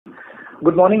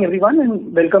Good morning, everyone,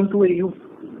 and welcome to AU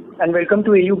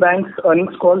Bank's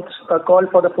earnings call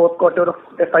for the fourth quarter of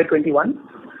FY21.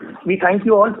 We thank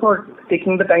you all for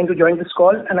taking the time to join this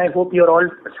call, and I hope you're all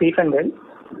safe and well.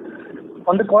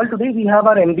 On the call today, we have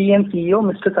our MD and CEO,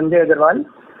 Mr. Sanjay Agarwal,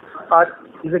 our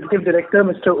Executive Director,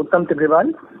 Mr. Uttam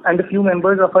Tibrewal, and a few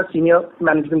members of our senior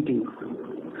management team.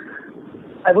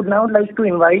 I would now like to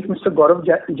invite Mr. Gaurav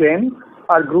Jain,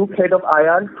 our Group Head of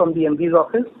IR from the MD's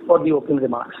office, for the opening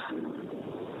remarks.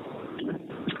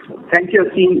 Thank you,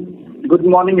 Asim. Good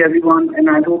morning, everyone, and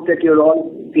I hope that you're all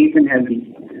safe and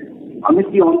healthy.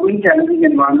 Amidst the ongoing challenging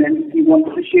environment, we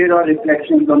wanted to share our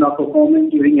reflections on our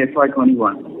performance during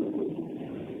FY21.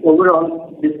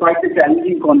 Overall, despite the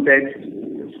challenging context,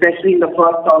 especially in the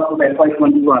first half of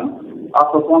FY21, our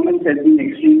performance has been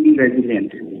extremely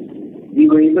resilient.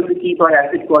 We were able to keep our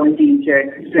asset quality in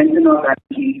check, strengthen our balance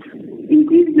sheet,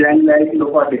 increase granularity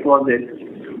of our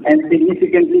deposits, and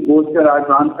significantly bolster our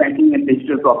advanced banking and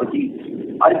digital properties.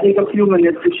 I'll take a few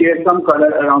minutes to share some color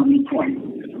around these points.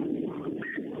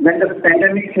 When the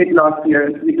pandemic hit last year,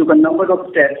 we took a number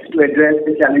of steps to address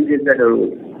the challenges that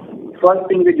arose. First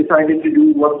thing we decided to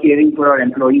do was caring for our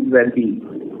employees' well-being.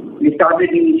 We started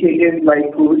initiatives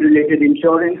like COVID-related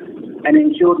insurance and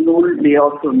ensured no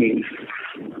layoffs were made,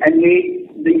 and made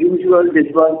the usual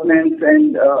disbursements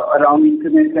and around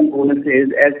increments and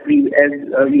bonuses as we had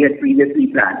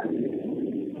previously planned.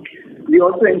 We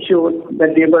also ensured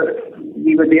that we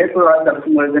were there for our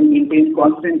customers and maintained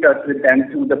constant touch with them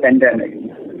through the pandemic.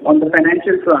 On the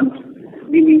financial front,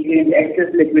 we maintained excess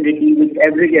liquidity with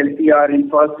average LCR in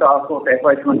first half of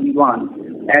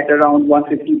FY21 at around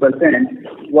 150%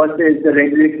 versus the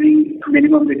regulatory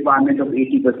minimum requirement of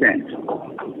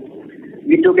 80%.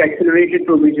 We took accelerated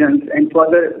provisions and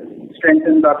further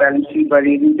strengthened our balance sheet by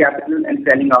raising capital and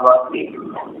selling our stake.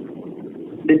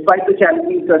 Despite the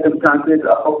challenging circumstances,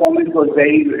 our performance was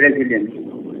very resilient.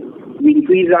 We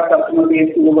increased our customer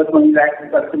base to over 20 lakh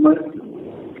customers.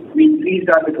 We increased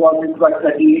our deposits by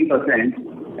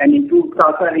 38% and improved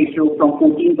CASA ratio from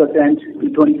 14% to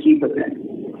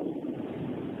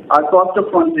 23%. Our cost of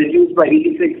funds reduced by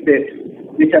 86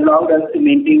 bps, which allowed us to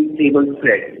maintain stable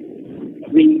spread.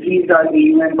 We increased our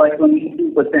AUM by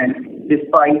 22%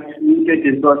 despite muted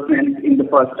disbursements in the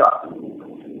first half.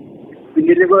 We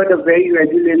delivered a very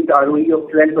resilient ROE of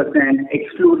 12%,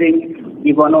 excluding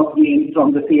the one-off gains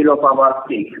from the sale of our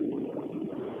stake,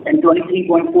 and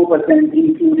 23.4%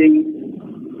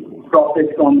 including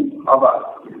profits from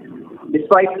our.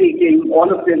 Despite taking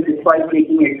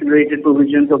accelerated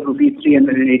provisions of rupees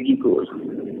 380 crores.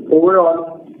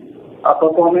 Overall, our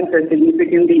performance has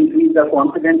significantly increased our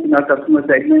confidence in our customer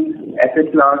segments,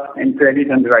 asset class, and credit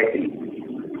underwriting.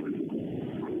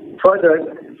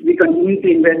 Further, we continue to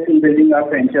invest in building our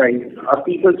franchise. Our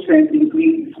people strength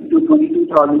increased to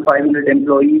 22,500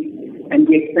 employees, and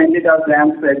we expanded our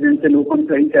branch presence and opened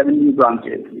 37 new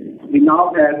branches. We now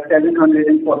have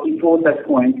 744 touch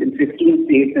points in 15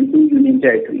 states and 2 union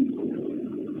territories.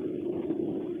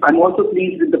 I'm also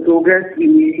pleased with the progress we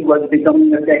made towards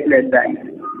becoming a tech-led bank.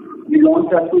 We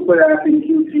launched our super app in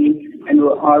Q3 and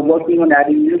are working on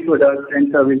adding new products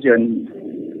and service journeys.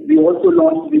 We also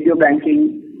launched video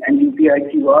banking and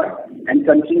UPI QR and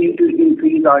continue to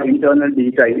increase our internal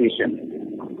digitization.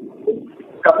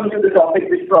 Coming to the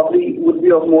topic which probably would be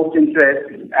of most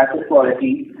interest, asset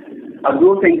quality, our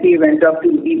gross NPA went up to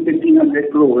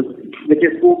 1,500 crores, which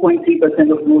is 4.3%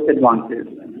 of gross advances,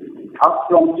 up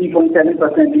from 3.7%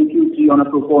 in Q3 on a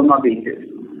pro forma basis.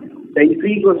 The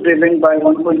increase was driven by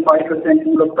 1.5%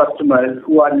 pool of customers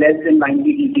who are less than 90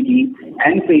 DPD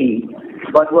and paying,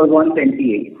 but were once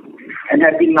NPA and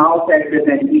have been now tagged as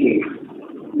NPA.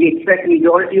 We expect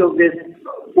majority of this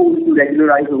pool to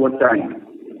regularize over time.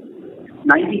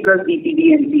 90 plus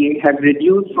DPD NPA have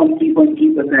reduced from 3.3%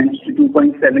 to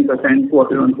 2.7%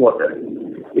 quarter on quarter.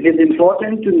 It is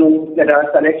important to note that our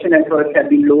collection efforts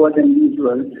have been lower than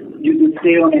usual due to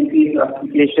stay on NPA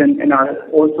classification and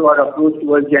also our approach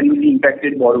towards genuinely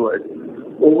impacted borrowers.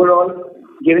 Overall,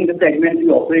 given the segment we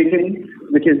operate in,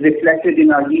 which is reflected in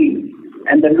our yield,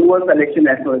 and the lower collection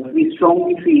efforts, we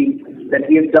strongly feel that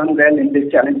we have done well in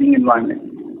this challenging environment.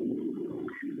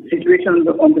 Situation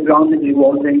on the ground is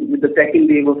evolving with the second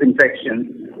wave of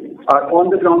infection. Our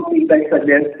on-the-ground feedback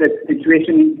suggests that the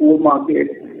situation in core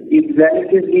markets is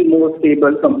relatively more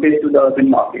stable compared to the urban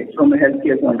markets from a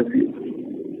healthcare point of view.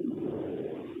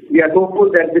 We are hopeful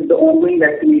that with the ongoing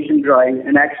vaccination drive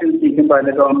and actions taken by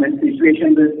the government, the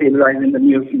situation will stabilize in the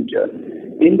near future.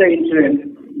 In the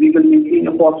interim, we will maintain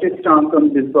a cautious stance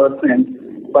on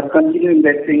disbursement, but continue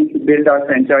investing to build our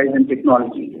franchise and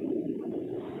technology.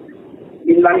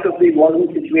 In light of the evolving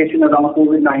situation around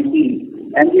COVID-19,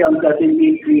 and the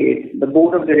uncertainty it creates, the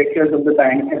Board of Directors of the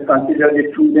bank has considered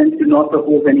it prudent to not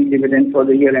propose any dividend for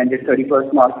the year ended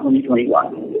 31st March 2021.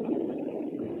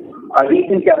 Our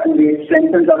recent capital raise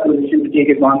strengthens our position to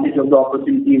take advantage of the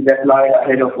opportunities that lie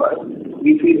ahead of us.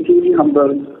 We feel truly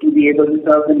humbled to be able to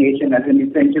serve the nation as an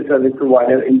essential service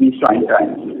provider in these trying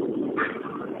times.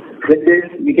 With this,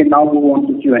 we can now move on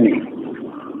to Q&A.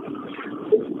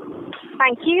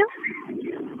 Thank you.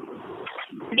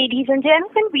 Ladies and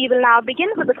gentlemen, we will now begin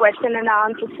with the question and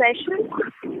answer session.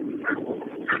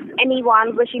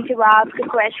 Anyone wishing to ask a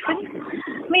question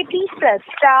may please press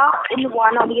star and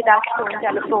 1 on your touchtone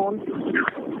telephone.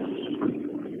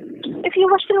 If you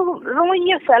wish to remove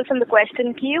yourself from the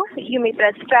question queue, you may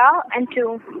press star and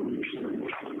 2.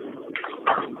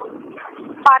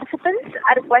 Participants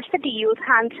are requested to use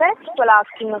handsets while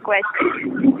asking a question.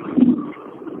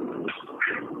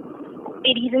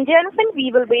 Ladies and gentlemen,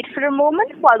 we will wait for a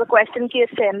moment while the question queue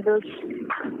assembles.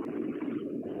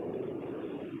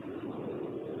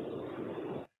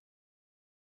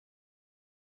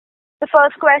 The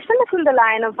first question is from the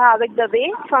line of Bhavik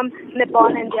Dave from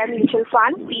Nippon India Mutual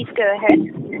Fund. Please go ahead.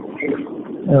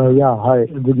 Yeah, hi.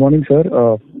 Good morning, sir.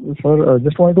 Sir,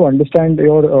 just wanted to understand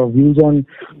your views on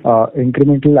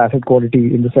incremental asset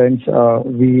quality, in the sense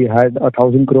we had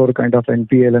 1,000 crore kind of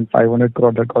NPL and 500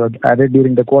 crore that got added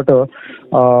during the quarter.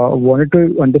 Wanted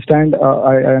to understand,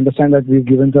 I understand that we've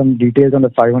given some details on the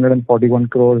 541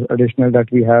 crores additional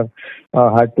that we have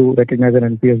had to recognize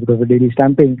an NPS because of daily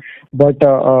stamping. But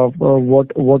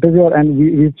what is your, and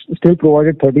we've still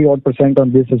provided 30%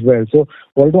 on this as well. So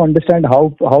wanted to understand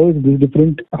how is this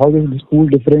different, how is this pool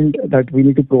different that we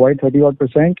need to provide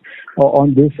 30%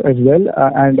 on this as well,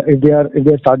 and if they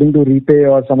are starting to repay,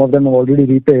 or some of them have already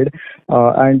repaid,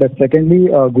 and secondly,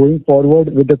 going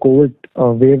forward with the COVID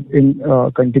wave in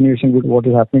continuation with what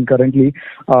is happening currently,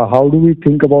 how do we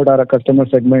think about our customer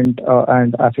segment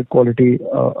and asset quality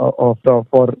for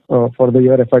the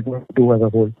year FY22 as a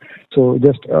whole? So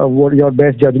just what your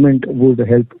best judgment would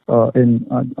help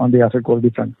on the asset quality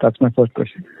front. That's my first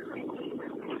question.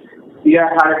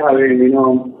 Yeah, hi, Bhavin.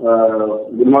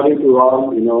 Good morning to all.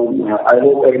 I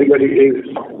hope everybody is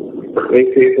very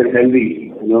safe and healthy.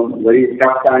 Very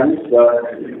tough times,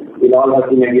 but we'll all have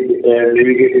to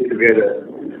navigate it together.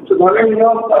 So, Bhavin,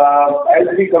 as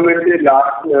we commented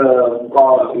last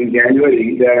call in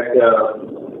January, that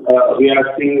we are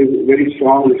seeing very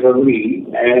strong recovery,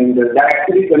 and that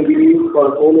actually continues for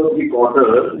the whole of the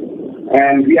quarter.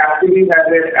 And we actually have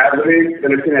an average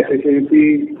collection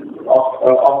efficiency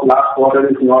of last quarter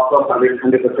is north of 100%,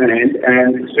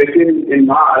 and especially in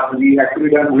March, we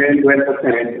actually done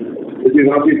 112%, which is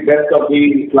one of the best of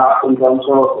the class in terms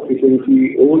of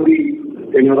efficiency over the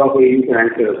tenure of the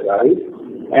financials, right?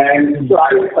 And so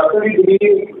I certainly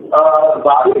believe,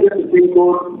 barring the Supreme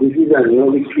Court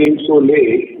decision, which came so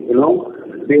late,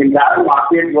 the entire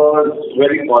market was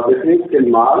very positive till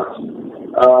March.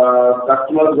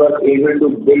 Customers were able to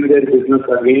build their business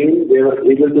again. They were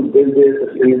able to build their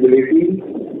sustainability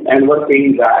and were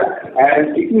paying back.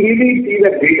 And if you really see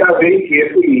the data very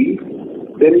carefully,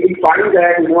 then you find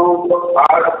that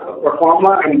our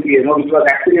performer NPA, which was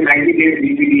actually a 90-day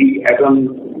DPD as on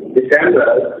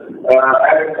December,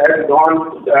 has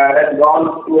gone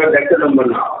to a better number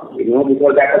now.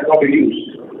 Because that has got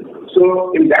reduced.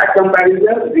 So in that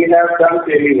comparison, we have done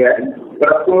fairly well. But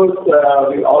of course,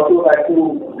 we also have to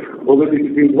over the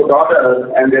Supreme Court order,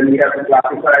 and then we have to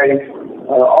classify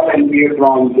all NPA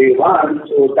from day one.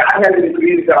 So that has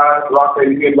increased our gross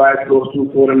NPA by close to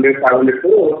 400-500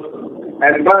 crores.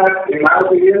 And but in my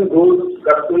opinion, those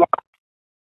customers are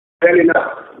well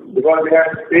enough, because they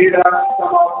have paid us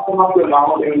some of the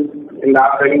amount in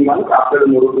last 7 months after the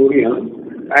moratorium.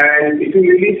 And if you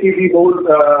really see the whole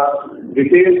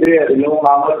details there,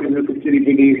 how much is the 60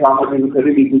 DPD, how much is the 30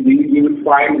 DPD, you will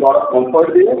find a lot of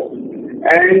comfort there.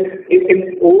 And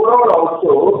in overall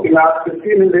also, in our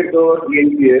 1,500 crore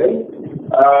ENPL,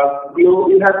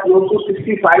 we have close to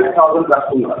 65,000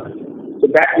 customers. So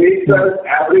that makes us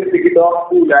average ticket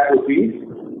of 2 lakh rupees,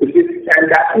 and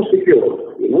that's to secure,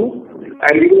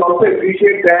 And you will also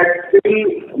appreciate that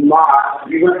till March,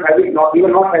 we were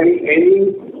not having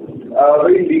any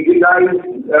very legalized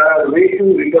way to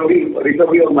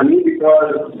recovery of money,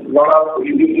 because you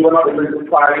were not able to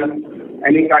find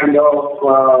any kind of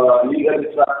legal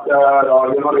structure,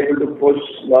 or you're not able to push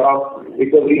a lot of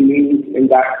recovery means in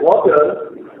that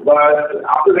quarter. But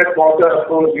after that quarter, of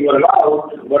course, we were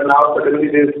allowed, but now suddenly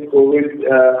this COVID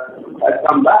has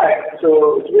come back.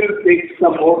 So it will take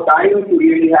some more time to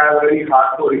really have a very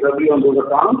hardcore recovery on those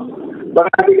accounts. But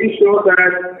I'm pretty sure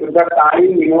that with that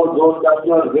time, those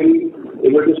customers will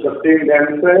able to sustain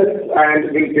themselves and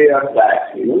will pay us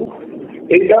back,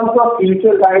 In terms of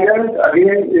future guidance,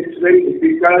 again, it's very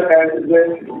difficult as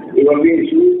the evolving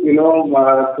issues.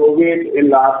 COVID in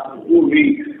last 2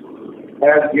 weeks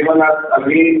has given us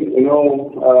again,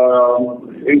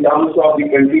 in terms of the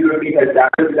continuity has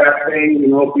damaged that thing.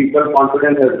 People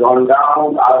confidence has gone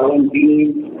down, our own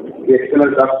team, the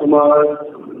external customers.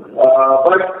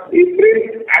 But April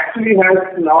actually has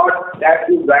not that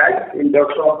too bad in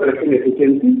terms of collection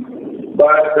efficiency.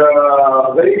 But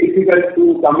very difficult to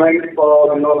comment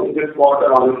for this quarter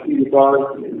honestly,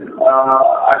 because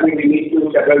I think we need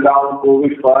to settle down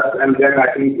COVID first, and then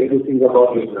I think everything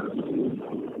about it.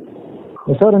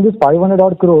 Sir, in this 500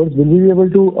 odd crores, will we be able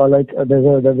to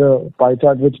there's a pie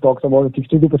chart which talks about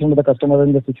 62% of the customers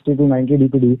in the 60 to 90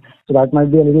 DPD, so that might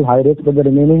be a little high risk, but the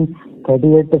remaining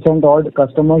 38% odd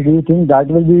customers, do you think that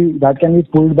can be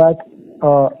pulled back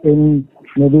in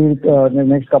maybe the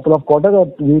next couple of quarters, or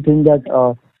do you think that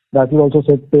that will also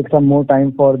take some more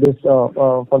time for this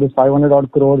 500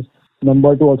 odd crores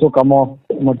number to also come off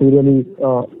materially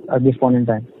at this point in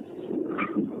time?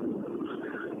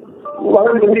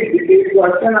 Well, very detailed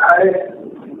question.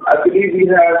 I believe we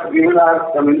have given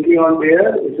our commentary on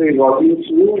there. It's a evolving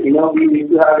issue. We need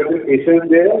to have a bit patience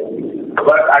there.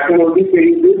 But I can only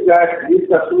say this, that this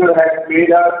customer has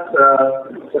paid us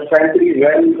substantially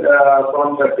well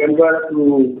from September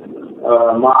to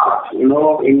March,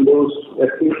 in those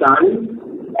testing times.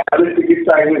 Average ticket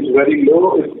size is very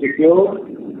low, it's secure,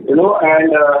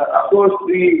 and of course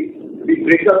the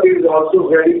breakup is also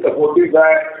very supportive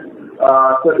that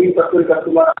 13%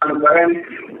 customer on current,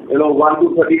 1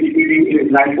 to 30 DPD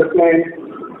is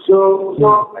 9%. So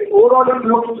overall it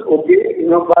looks okay,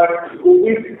 but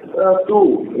COVID too,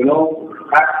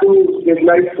 has to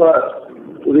stabilize first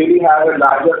to really have a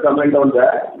larger comment on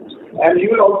that. And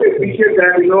you will also appreciate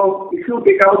that, if you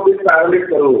take out this 500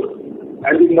 crores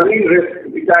and the money risk,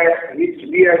 which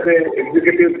we as an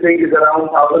executive think is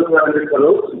around 1,500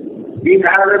 crores, we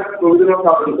have a provision of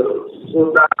 1,000 crores.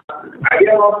 So the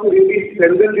idea was to really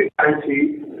strengthen the balance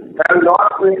sheet and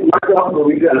not make much of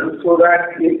provision so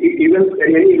that even when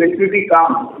any eventuality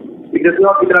comes, it does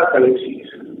not hit our balance sheet.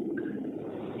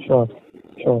 Sure.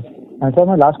 And so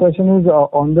my last question is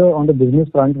on the business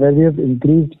front, where we have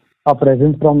increased our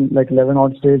presence from 11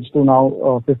 odd states to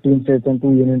now 15 states and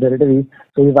 2 union territories.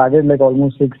 So we've added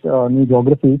almost 6 new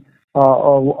geographies.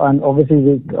 And obviously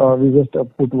we just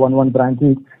put one branch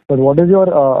each. But what is your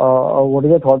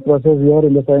thought process here,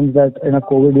 in the sense that in a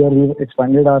COVID year we've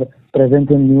expanded our presence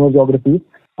in newer geographies?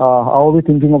 How are we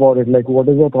thinking about it? What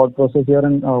is your thought process here,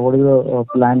 and what is the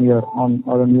plan here on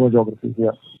the newer geographies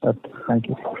here? Thank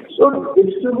you. So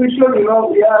distribution, we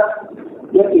are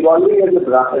evolving as a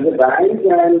bank,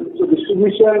 and so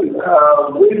distribution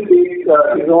will take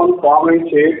its own form and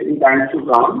shape in times to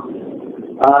come.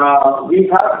 We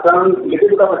have done a little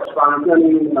bit of expansion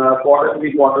in quarter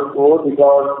 3, quarter 4,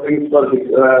 because things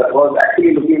was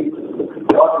actually looking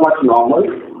not much normal.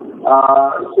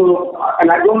 And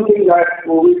I don't think that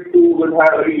COVID too will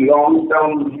have very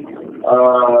long-term,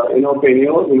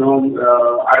 tenure.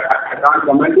 I can't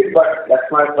comment it, but that's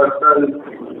my personal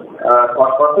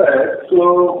thought process.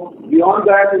 So beyond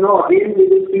that, again we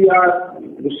will see our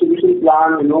distribution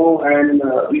plan, and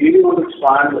we really want to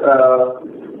expand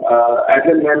as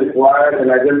and when required and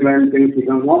as and when things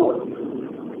become normal.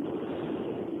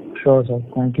 Sure, sir.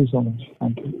 Thank you so much.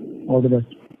 Thank you. All the best.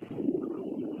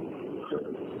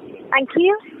 Thank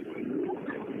you.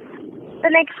 The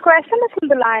next question is from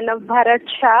the line of Bharat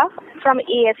Shah from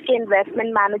ASK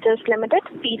Investment Managers Limited.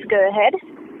 Please go ahead.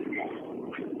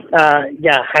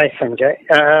 Hi Sanjay.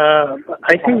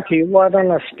 I think you are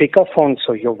on a speakerphone,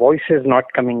 so your voice is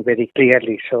not coming very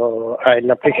clearly, so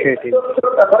I'll appreciate it.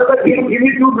 Give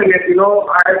me 2 minutes,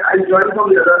 I'll join from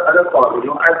the other call,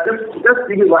 just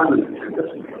give me 1 minute.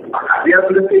 We are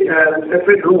in a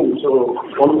separate room, so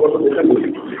won't go to different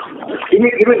room. Give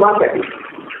me 1 second.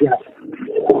 Yeah.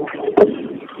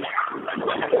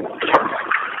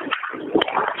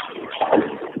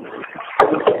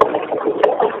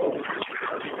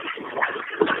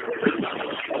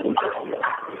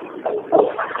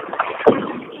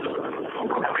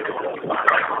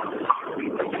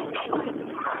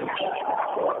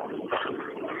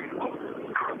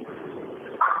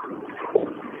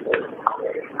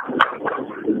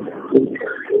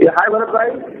 Hi, Bharat.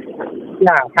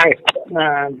 Yeah, hi.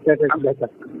 That is better.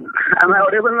 Am I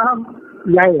audible now?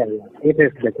 Yeah. It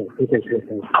is better.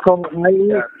 So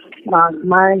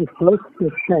my first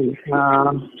question,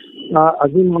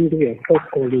 again on the asset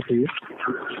quality.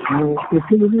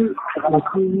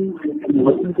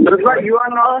 Bharat, you are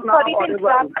not sorry to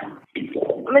interrupt.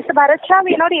 Mr. Bharat Shah,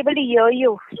 we're not able to hear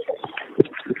you.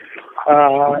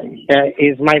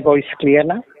 Is my voice clear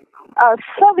now?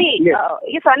 Sir, Yes.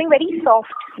 you're sounding very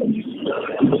soft.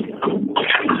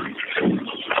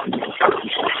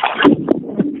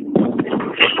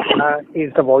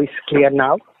 Is the voice clear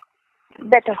now?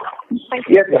 Better. Thank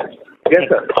you. Yes, sir. Yes,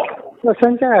 sir. So,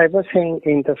 Sanjay, I was saying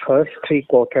in the first 3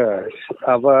 quarters,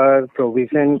 our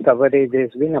provision coverage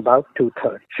has been about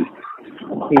 2/3.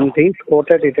 In this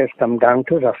quarter, it has come down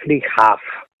to roughly half.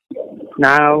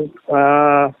 Now,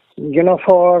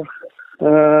 for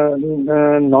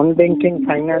non-banking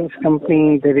finance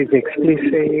company, there is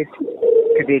explicit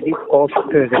credit cost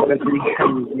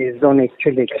recognition based on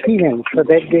actual experience. So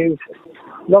that gives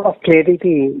a lot of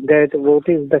clarity that what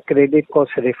is the credit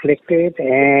cost reflected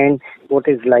and what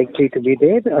is likely to be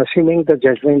there, assuming the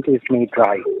judgment is made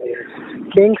right.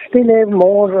 Banks still have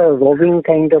more roving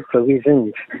kind of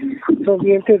provisions. So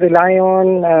we have to rely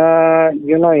on,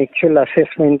 actual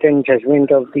assessment and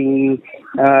judgment of the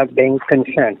bank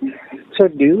concerned. So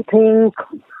do you think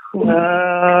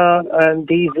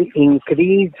these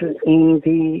increase in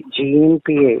the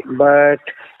GNPA, but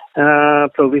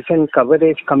provision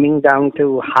coverage coming down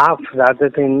to half rather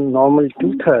than normal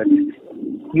 2/3,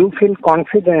 you feel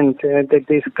confident that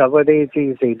this coverage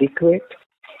is adequate?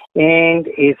 And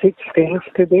as it stands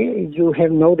today, you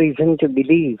have no reason to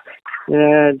believe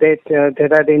that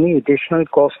there are any additional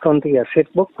costs on the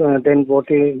asset book than what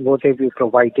have you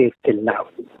provided till now?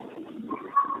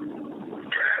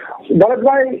 That's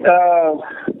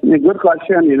a good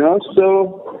question,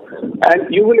 So, and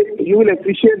you will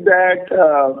appreciate that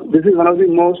this is one of the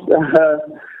most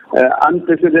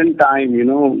unprecedented time.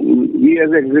 We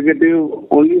as executive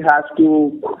only have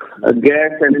to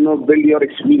guess and build your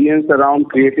experience around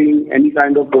creating any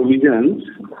kind of provisions.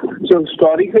 So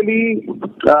historically,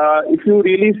 if you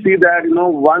really see that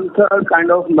 1/3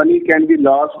 kind of money can be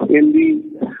lost in the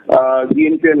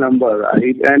GNPA number,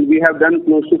 right? And we have done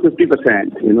close to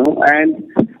 50%. And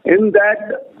in that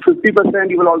 50%,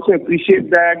 you will also appreciate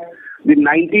that the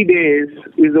 90 days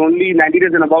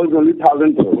and above is only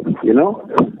 1,000 crores.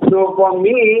 So for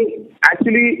me,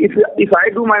 actually, if I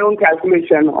do my own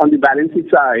calculation on the balance sheet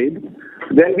side,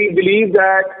 then we believe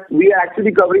that we are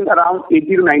actually covering around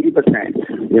 80 to 90%.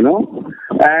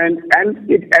 And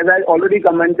as I already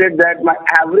commented, that my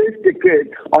average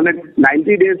ticket on a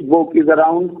 90 days book is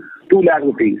around 2 lakh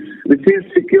rupees, which is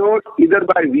secured either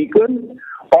by vehicle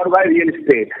or by real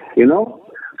estate.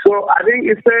 So I think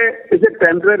it's a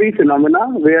temporary phenomena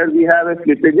where we have a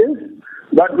slippages,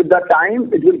 but with the time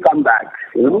it will come back.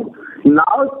 Now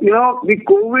the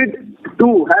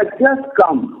COVID-2 has just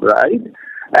come, right?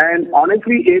 And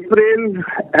honestly, April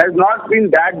has not been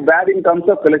that bad in terms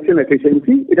of collection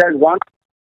efficiency. It has gone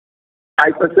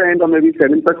 5% or maybe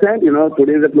 7%.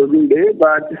 Today is a closing day,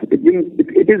 but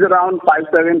it is around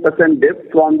 5-7%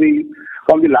 dip from the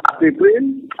last April.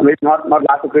 I mean, not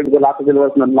last April, because last April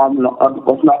was not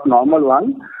normal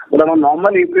one, but on a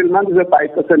normal April month is a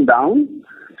 5% down.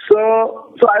 So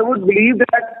I would believe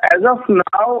that as of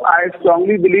now, I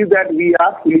strongly believe that we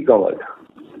are fully covered.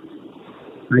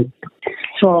 Right.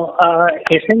 So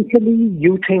essentially,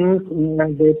 you think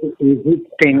that as it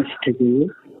tends to be,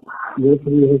 what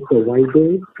we have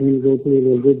provided and what we have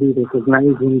already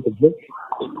recognized in the book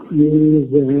is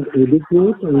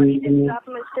adequate.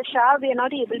 Mr. Shah, we are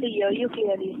not able to hear you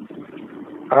clearly.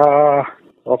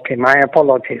 Okay, my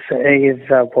apologies. Is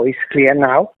voice clear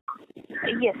now?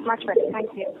 Yes, much better.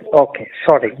 Thank you. Okay,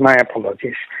 sorry, my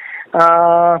apologies.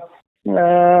 As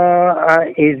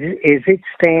it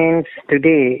stands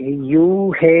today,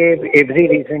 you have every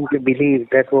reason to believe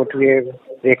that what we have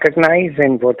recognized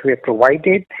and what we have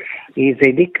provided is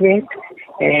adequate,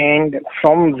 and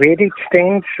from where it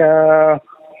stands,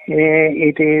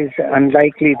 it is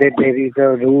unlikely that there is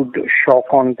a rude shock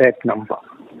on that number.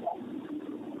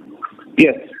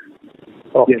 Yes.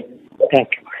 Okay. Yes. Thank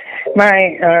you.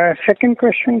 My second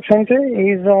question,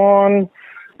 Sanjay, is on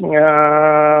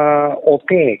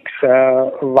OPEX.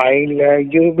 While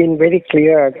you've been very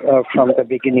clear from the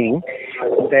beginning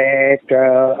that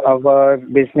our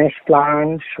business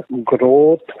plans,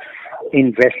 growth,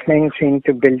 investments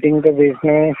into building the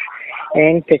business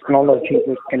and technology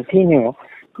will continue,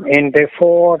 and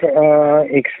therefore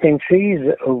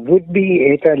expenses would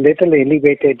be at a little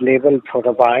elevated level for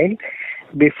a while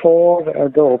before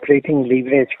the operating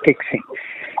leverage kicks in.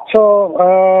 So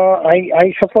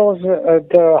I suppose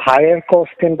the higher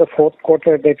cost in the fourth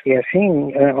quarter that we are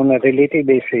seeing on a relative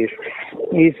basis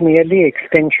is merely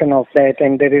extension of that,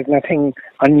 and there is nothing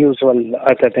unusual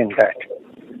other than that.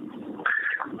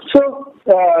 So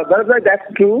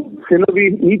that's true. We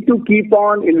need to keep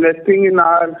on investing in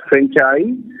our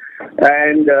franchise,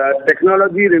 and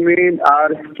technology remains our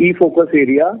key focus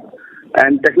area.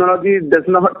 And technology does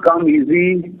not come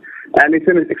easy, and it's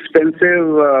an expensive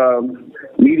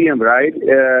medium, right?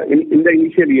 In the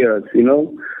initial years, you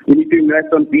need to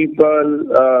invest on people,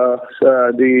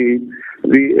 the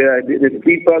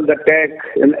people, the tech,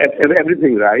 and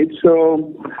everything, right?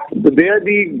 So there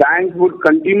the bank would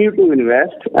continue to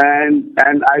invest, and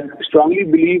I strongly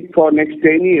believe for next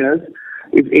 10 years,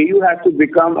 if AU has to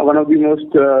become one of the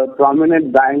most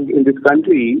prominent bank in this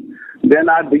country, then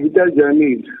our digital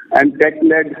journeys and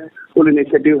tech-led full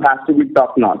initiative has to be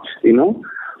top-notch,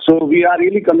 So we are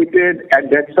really committed at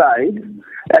that side.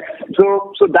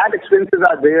 So that expenses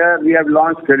are there. We have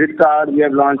launched credit card, we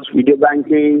have launched video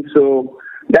banking. So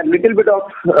that little bit of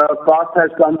cost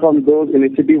has come from those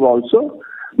initiatives also.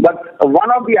 But one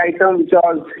of the items which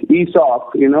was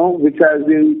ESOP, which has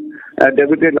been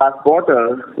debited last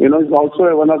quarter, is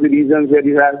also one of the reasons where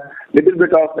you have little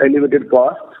bit of elevated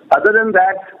cost. Other than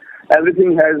that,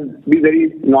 everything has been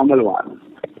very normal one.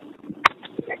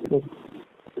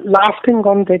 Last thing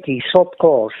on that ESOP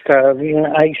cost,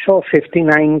 I saw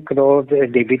 59 crore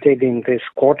debited in this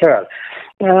quarter.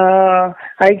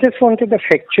 I just wanted a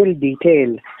factual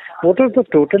detail. What was the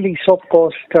total ESOP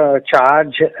cost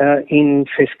charge in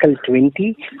fiscal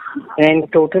 20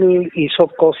 and total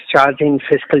ESOP cost charge in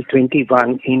fiscal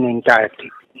 21 in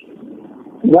entirety?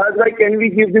 Well, can we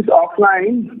give this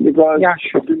offline? Because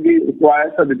it will be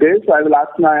required for details. So I will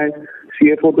ask my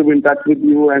CFO to be in touch with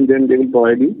you, and then they will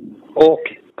provide you.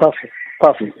 Okay,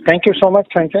 perfect. Thank you so much,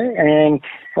 Sanjay, and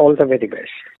all the very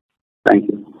best. Thank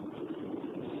you.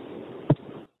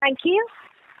 Thank you.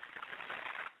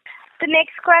 The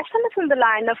next question is on the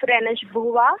line of Renish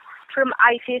Bhuva from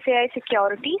ICICI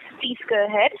Securities. Please go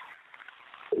ahead.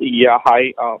 Yeah,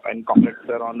 hi, and congrats,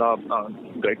 sir, on the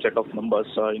great set of numbers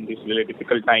in this really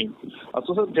difficult time.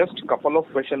 So, sir, just a couple of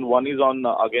questions. One is on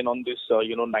again on this,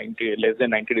 less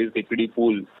than 90 days DPD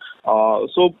pool.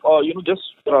 Just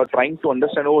trying to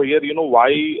understand over here, why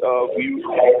we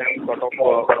sort of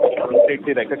take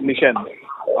the recognition.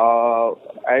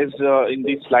 As in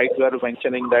this slide, we are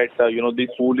mentioning that this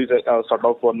pool is sort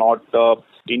of not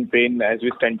in pain as we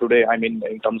stand today. I mean,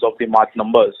 in terms of the March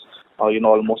numbers.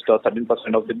 Almost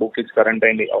 13% of the book is current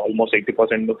and almost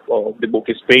 80% of the book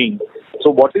is paying. So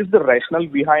what is the rationale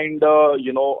behind,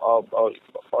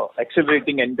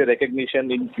 accelerating NPA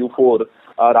recognition in Q4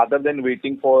 rather than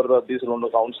waiting for these loan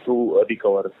accounts to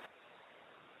recover?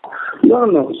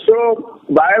 No. So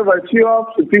by virtue of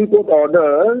Supreme Court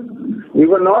order, we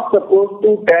were not supposed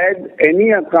to tag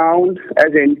any account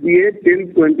as NPA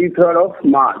till 23rd of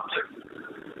March.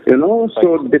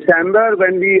 So December,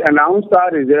 when we announced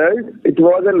our result, it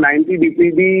was a 90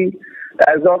 DPD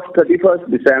as of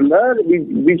 31st December,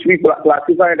 which we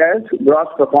classified as gross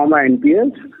pro forma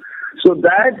NPLs. So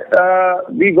that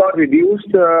we got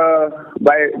reduced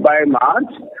by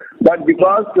March, but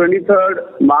because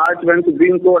 23rd March, when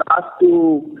Supreme Court asked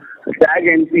to tag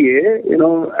NPA,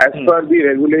 as per the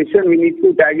regulation, we need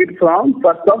to tag it from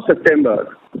 1st of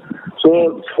September.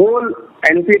 So whole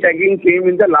NPA tagging came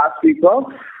in the last week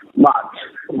of March.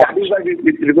 That is why we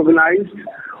recognized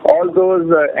all those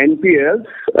NPLs.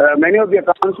 Many of the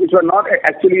accounts which were not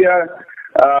actually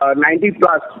 90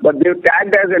 plus, but they were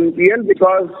tagged as NPL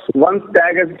because once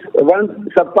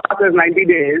surpasses 90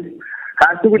 days,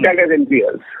 has to be tagged as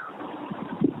NPLs.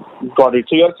 Got it.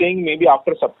 So you are saying maybe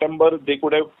after September they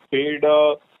could have paid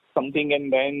something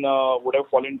and then would have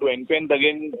fallen to NPA, and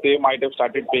again they might have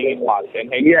started paying in March,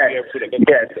 and hence we have to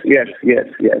recognize. Yes.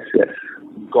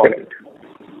 Got it.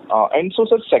 And so,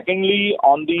 sir, secondly,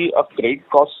 on the credit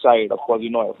cost side, of course,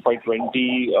 FY20,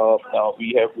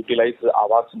 we have utilized the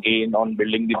Aavas gain on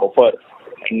building the buffer.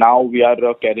 And now we are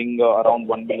carrying around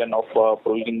 1 billion of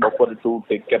provisioning buffer to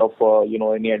take care of,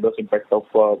 any adverse impact of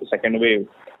the second wave.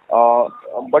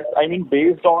 But, I mean,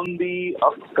 based on the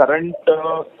current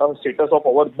status of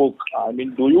our book, I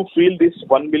mean, do you feel this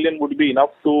 1 billion would be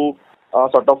enough to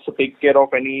sort of take care of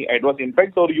any adverse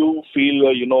impact, or you feel,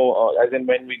 as and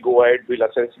when we go ahead, we'll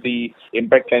assess the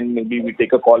impact and maybe we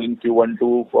take a call in Q1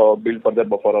 to build further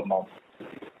buffer or not?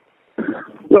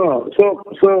 No.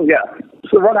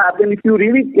 So what happened, if you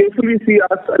really carefully see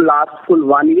us last full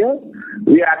 1 year,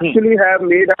 we actually have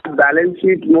made our balance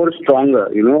sheet more stronger.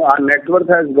 Our net worth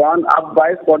has gone up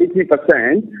by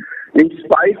 43% in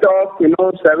spite of,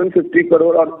 750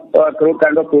 crore or crore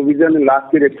kind of provision in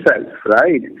last year itself,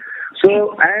 right?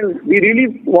 So, and we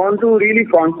really want to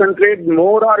concentrate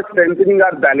more on strengthening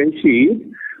our balance sheet,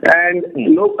 and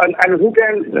and who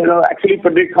can actually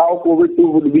predict how COVID-2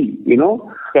 would be,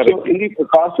 Correct. So in the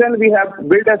precaution, we have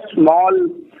built a small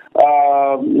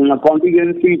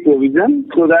contingency provision,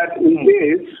 so that in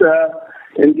case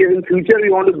in future we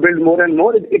want to build more and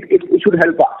more, it should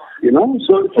help us,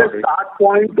 So it's a start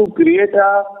point to create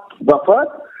a buffer,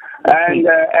 and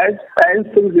as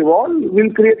things evolve,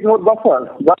 we'll create more buffer.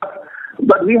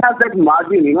 But we have that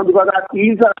margin, because our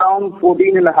yields are around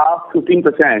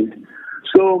 14.5-15%.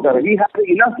 So we have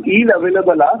enough yield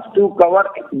available to cover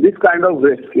this kind of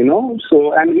risk,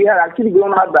 So, and we have actually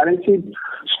grown our balance sheet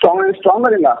stronger and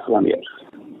stronger in last 1 year.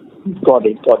 Got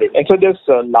it. And so just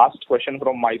last question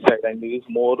from my side, and this is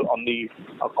more on the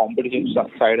competition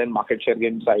side and market share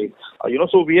gain side.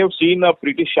 So we have seen a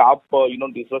pretty sharp,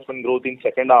 disbursement growth in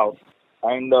second half,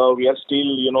 and we are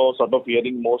still, sort of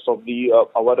hearing most of the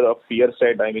our peer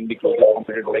set, the closest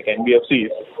competitors like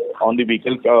NBFCs on the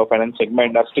vehicle finance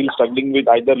segment are still struggling with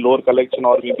either lower collection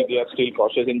or maybe they are still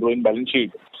cautious in growing balance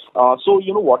sheet. So,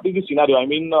 what is the scenario?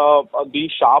 The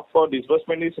sharp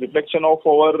disbursement is reflection of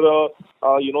our,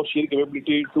 sheer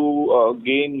capability to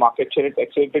gain market share at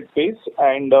accelerated pace,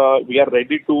 and we are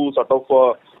ready to sort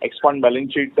of expand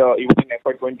balance sheet even in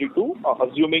FY22,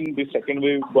 assuming the second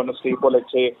wave is going to stay for,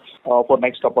 let's say, for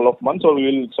next couple of months, or we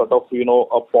will sort of,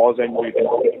 pause and wait and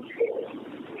see.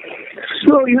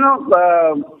 So,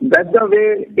 that's the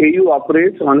way AU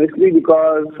operates, honestly,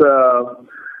 because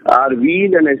our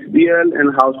wheel and SBL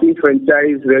and housing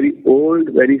franchise very old,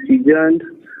 very seasoned.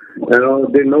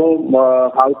 They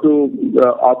know how to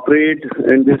operate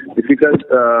in this difficult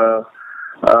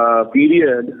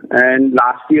period. And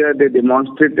last year they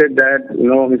demonstrated that,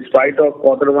 in spite of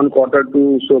Q1,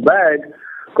 Q2 so bad,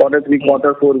 Q3,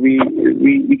 Q4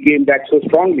 we came back so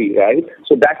strongly, right?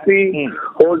 So that's the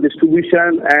whole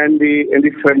distribution and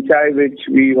the franchise which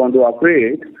we want to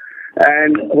operate.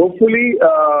 And hopefully,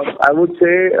 I would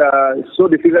say it's so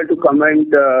difficult to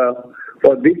comment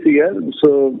for this year.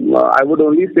 So I would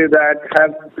only say that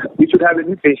we should have a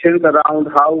little patience around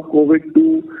how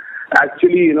COVID-2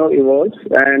 actually evolves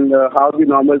and how the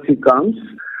normalcy comes,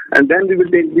 and then we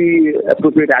will take the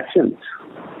appropriate actions.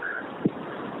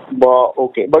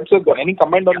 Okay, but so any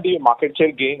comment on the market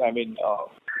share gain?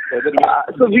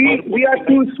 So we are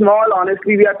too small,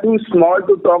 honestly. We are too small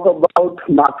to talk about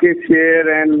market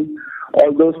share and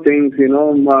all those things,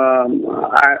 Our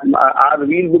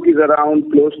wheel book is around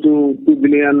close to 2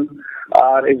 billion.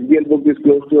 Our SBL book is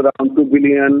close to around 2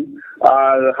 billion.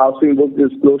 Our housing book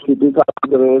is close to 2,000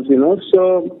 crores,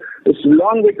 So it's a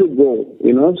long way to go,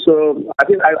 So I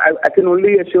think I can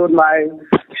only assure my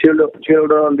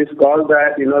shareholder on this call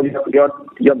that,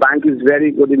 your bank is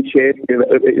very good in shape.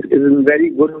 It is in very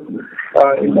good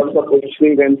in terms of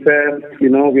positioning themselves. We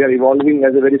are evolving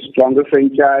as a very stronger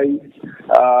franchise.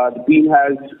 The team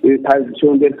has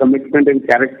shown their commitment and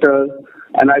character.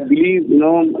 And I believe,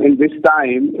 in this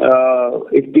time,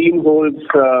 if team holds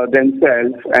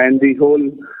themselves and the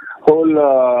whole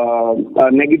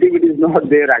negativity is not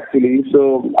there actually.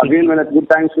 So again, when good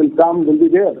times will come, we'll be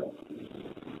there.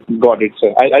 Got it,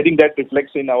 sir. I think that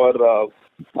reflects in our,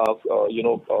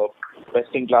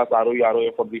 best-in-class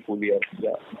ROA for the full year.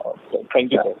 Yeah.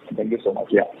 Thank you, sir. Thank you so much.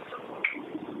 Yeah.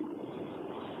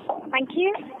 Thank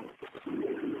you.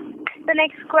 The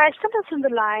next question is from the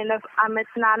line of Amit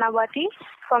Nanavati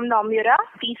from Nomura.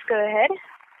 Please go ahead.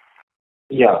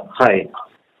 Yeah, hi.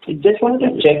 I just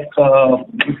wanted to check,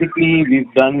 basically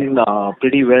we've done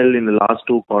pretty well in the last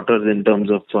 2 quarters in terms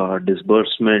of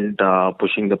disbursement,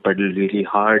 pushing the pedal really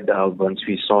hard once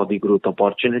we saw the growth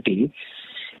opportunity.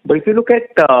 But if you look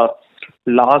at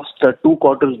last 2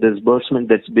 quarters disbursement,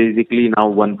 that's basically now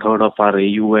 1/3 of our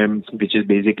AUM, which is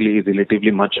basically relatively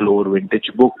much lower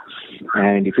vintage book.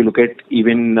 And if you look at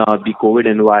even the COVID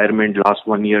environment, last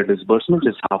 1 year disbursement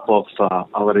is half of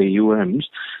our AUMs.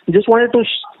 Just wanted to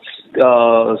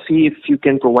see if you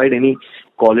can provide any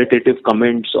qualitative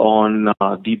comments on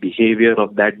the behavior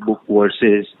of that book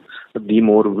versus the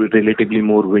relatively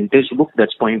more vintage book.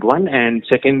 That's point one. And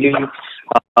secondly,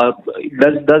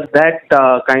 does that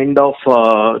kind of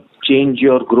change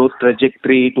your growth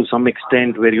trajectory to some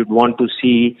extent, where you'd want to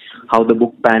see how the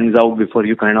book pans out before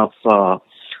you kind of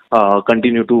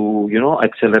continue to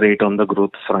accelerate on the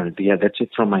growth front? Yeah, that's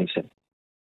it from my side.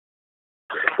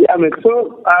 Yeah,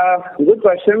 so good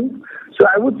question. So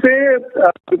I would say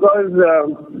because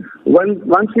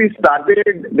once we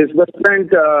started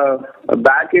disbursement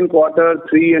back in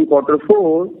Q3 and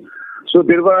Q4, so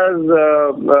there was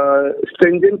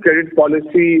stringent credit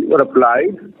policy were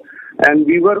applied, and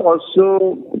we were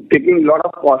also taking a lot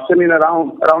of caution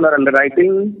around our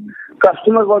underwriting.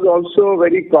 Customer was also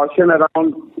very cautious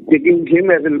around taking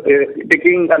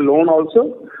a loan also.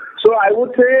 So I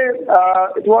would say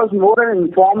it was more an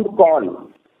informed call.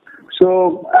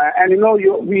 So, and it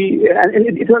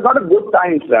was not a good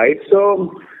times, right?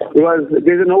 So,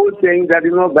 there's an old saying that,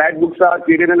 bad books are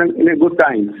created in a good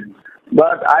times.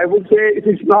 But I would say it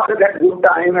is not at that good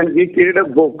time and we created a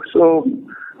book. So,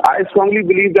 I strongly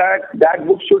believe that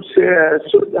book should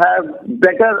have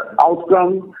better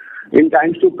outcome in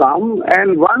times to come.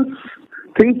 And once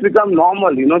things become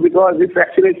normal, because this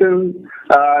vaccination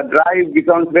drive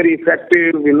becomes very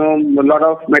effective, a lot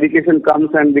of medication comes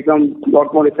and becomes a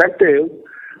lot more effective,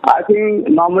 I think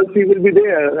normalcy will be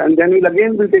there, and then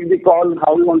we'll take the call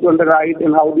how we want to underwrite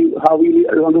and how we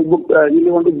want to book,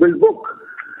 really want to build book.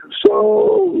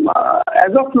 So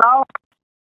as of now,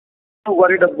 I'm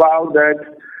worried about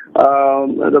that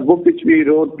the book which we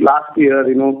wrote last year,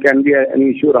 can be an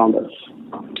issue around us.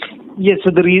 Yes,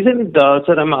 so the reason,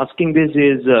 sir, I'm asking this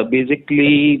is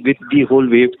basically with the whole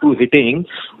wave 2 hitting,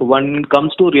 one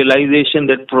comes to realization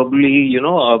that probably,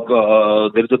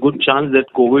 there's a good chance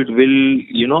that COVID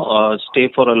will, stay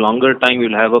for a longer time.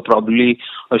 We'll have probably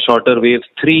a shorter wave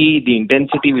 3. The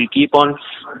intensity will keep on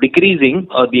decreasing,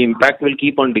 the impact will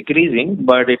keep on decreasing,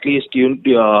 but at least you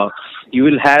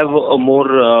will have a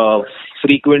more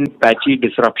frequent patchy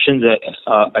disruptions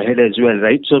ahead as well,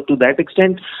 right? So to that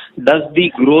extent, does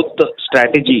the growth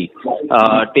strategy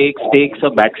takes a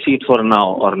backseat for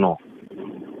now or no?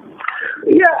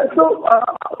 Yeah, so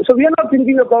we are not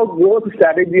thinking about growth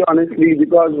strategy honestly,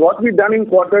 because what we've done in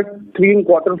quarter 3 and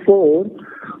quarter 4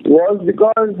 was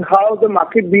because how the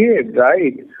market behaved,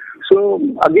 right? So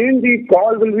again, the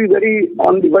call will be very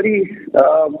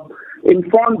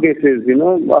informed basis,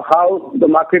 how the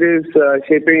market is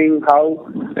shaping, how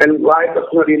and why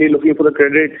customers are really looking for the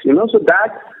credits, so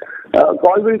that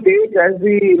call will take as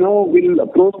we, will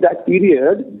approach that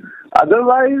period.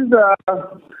 Otherwise,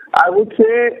 I would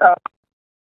say,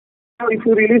 if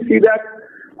you really see that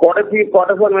quarter 3,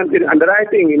 quarter 4 in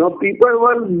underwriting, people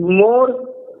were more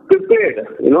prepared,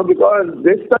 because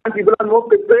this time people are more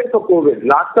prepared for COVID.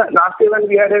 Last year when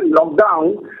we had a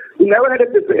lockdown, we never had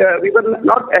we were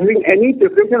not having any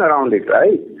preparation around it,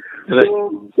 right?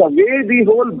 So the way the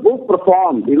whole book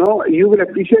performed, you will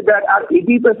appreciate that our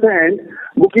 80%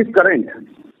 book is current,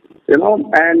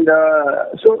 and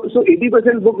so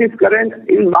 80% book is current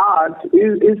in March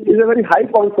is a very high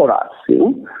point for us,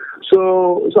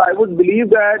 So I would believe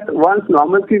that once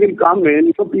normalcy will come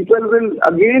in, people will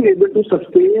again able to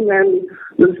sustain and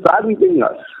will start meeting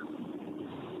us.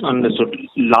 Understood.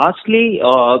 Lastly,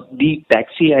 the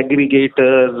taxi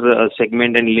aggregator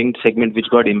segment and linked segment which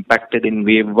got impacted in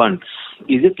wave 1,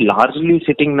 is it largely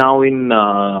sitting now in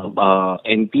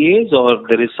NPAs, or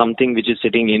there is something which is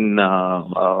sitting in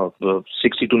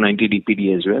 60 to 90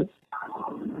 DPD as well?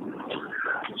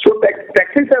 So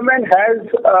taxi segment has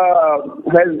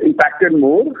impacted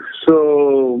more.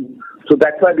 So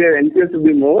that's why their NPAs will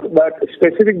be more. But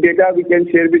specific data we can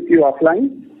share with you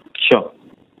offline. Sure.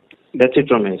 That's it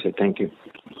from my side. Thank you.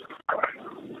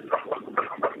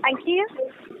 Thank you.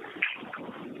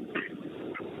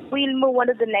 We'll move on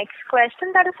to the next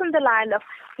question. That is from the line of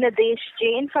Nadesh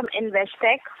Jain from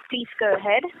Investec. Please go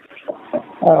ahead.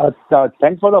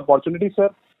 Thanks for the opportunity, sir.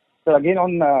 So again,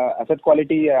 on asset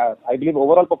quality, I believe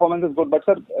overall performance is good. But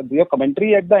sir, your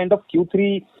commentary at the end of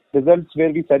Q3 results where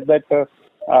we said that there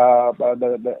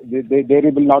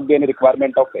will not be any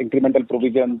requirement of incremental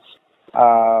provisions.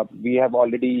 We have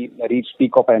already reached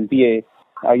peak of NPA.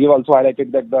 You also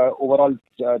highlighted that the overall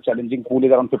challenging pool is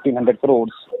around 1,500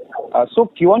 crores. So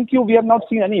Q1Q, we have not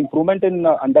seen any improvement in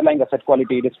underlying asset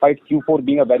quality, despite Q4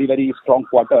 being a very, very strong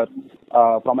quarter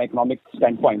from an economic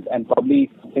standpoint. And probably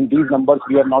in these numbers,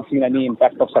 we have not seen any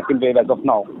impact of second wave as of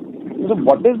now. So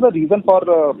what is the reason for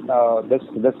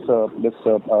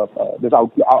this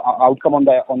outcome on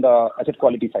the asset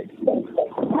quality side?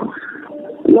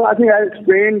 No, I think I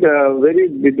explained very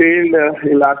detailed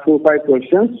in last 4 or 5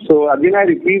 questions. So again, I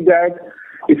repeat that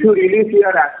if you really see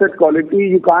our asset quality,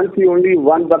 you can't see only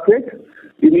one bucket.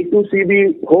 You need to see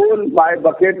the whole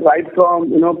bucket right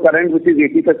from, current, which is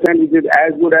 80%, which is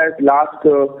as good as last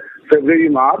February,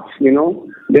 March,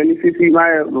 Then if you see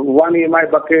my one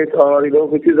EMI bucket or,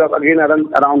 which is up again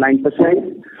around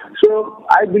 9%. So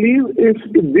I believe if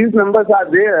these numbers are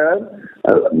there,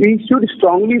 we should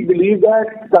strongly believe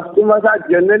that customers are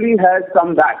generally has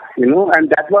come back, and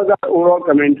that was our overall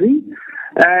commentary.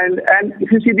 And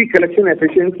if you see the collection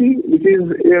efficiency, which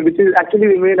is actually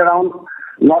remained around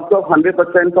north of 100%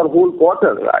 for whole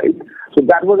quarter, right? So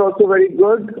that was also very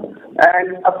good.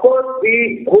 And of course,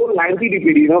 the whole 90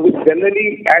 DPD, which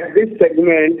generally at this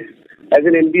segment, as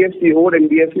an NBFC,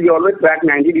 we always track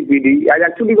 90 DPD, has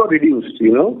actually got reduced,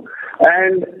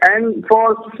 And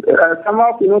for some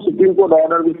of Supreme Court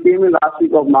order which came in last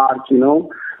week of March,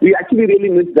 we actually really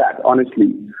missed that,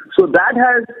 honestly. So that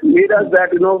has made us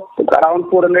that around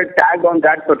 400 tagged on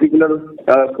that particular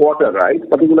quarter, right,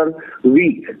 particular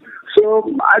week.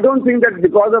 So I don't think that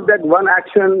because of that one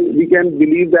action we can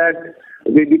believe that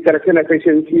the correction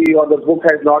efficiency or the book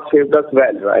has not served us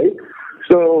well, right?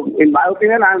 So in my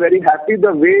opinion, I'm very happy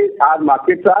the way our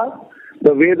markets are,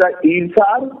 the way the yields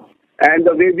are, and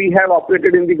the way we have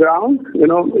operated in the ground.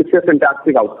 It's a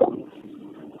fantastic outcome.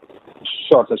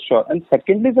 Sure, sir, sure. And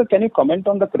secondly, sir, can you comment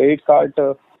on the credit card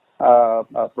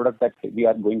product that we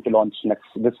are going to launch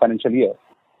this financial year?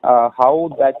 How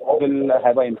that will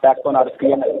have an impact on our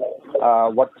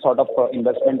P&L? What sort of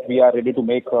investment we are ready to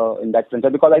make in that center?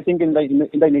 Because I think in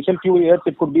the initial few years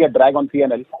it could be a drag on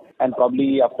P&L, and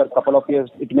probably after a couple of years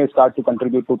it may start to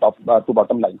contribute to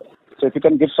bottom line. So if you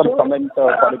can give some comment.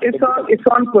 It's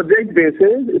on project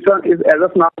basis. As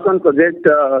of now it's on project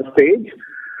stage.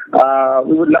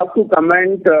 We would love to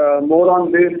comment more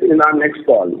on this in our next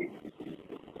call.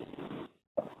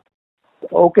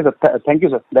 Okay, sir. Thank you,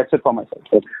 sir. That's it from my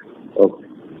side. Okay.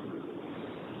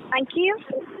 Thank you.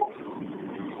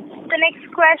 The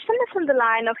next question is from the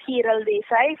line of Hiral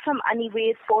Desai from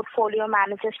Unabridged Portfolio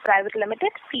Managers Private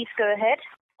Limited. Please go ahead.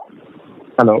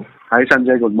 Hello. Hi,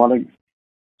 Sanjay. Good morning.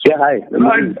 Yeah, hi. Good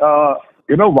morning.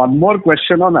 One more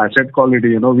question on asset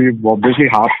quality. We've obviously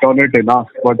harped on it enough,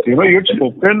 but you'd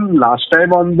spoken last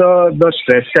time on the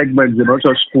stress segments,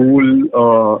 so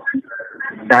school,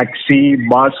 taxi,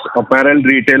 bus, apparel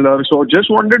retailer. So just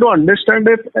wanted to understand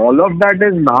if all of that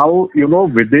is now,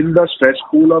 within the stress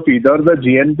pool of either the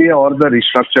GNPA or the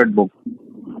restructured book.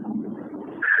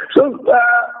 So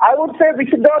I would say we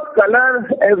should not color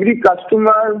every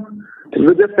customer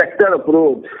with a sector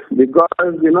approach,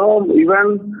 because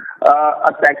even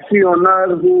a taxi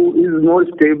owner who is more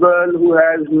stable, who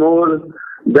has more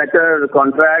better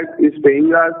contract is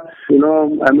paying us,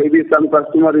 and maybe some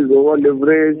customer is over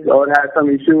leveraged or has some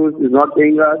issues, is not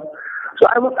paying us. So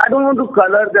I don't want to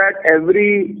color that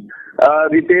every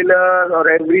retailer or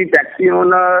every taxi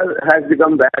owner has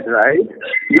become bad, right?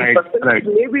 Right.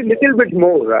 Maybe little bit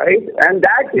more, right? And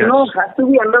that, has to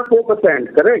be under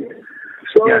 4%, correct?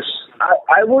 So yes.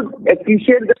 I would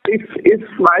appreciate that if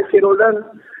my shareholder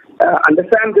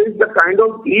understand this, the kind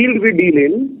of yield we deal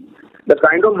in, the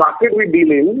kind of market we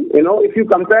deal in, if you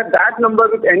compare that number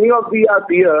with any of our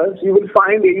peers, you will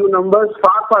find AU numbers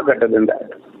far, far better than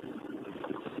that.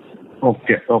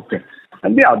 Okay.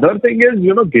 And the other thing is,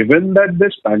 given that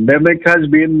this pandemic has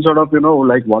been sort of,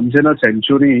 like once in a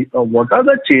century, what are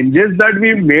the changes that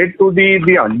we've made to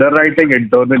the underwriting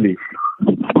internally?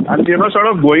 And, sort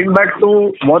of going back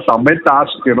to what Amit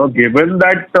asked, given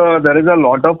that there is a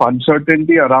lot of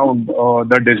uncertainty around,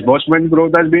 the disbursement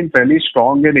growth has been fairly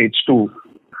strong in H2.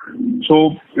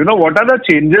 So, what are the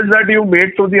changes that you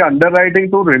made to the underwriting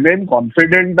to remain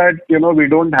confident that, we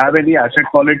don't have any asset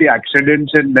quality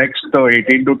accidents in next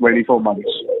 18 to 24 months?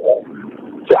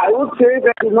 So I would say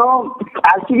that,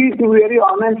 actually, to be very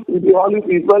honest with all you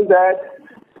people, that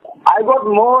I got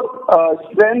more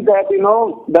strength that,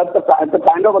 that the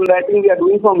kind of underwriting we are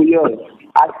doing from years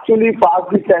actually passed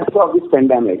the test of this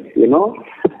pandemic,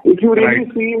 If you really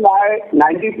see my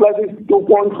 90 plus is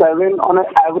 2.7 on an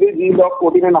average yield of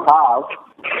 14.5,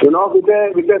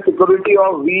 with a security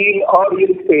of wheel or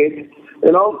real estate,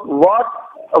 what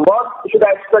should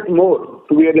I expect more,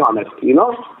 to be very honest,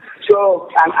 So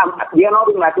we are not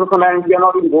in microfinance, we are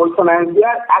not in gold finance, we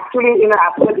are actually in an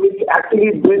asset which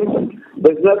actually brings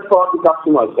business for the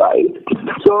customers, right?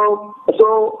 So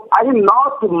I think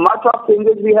not much of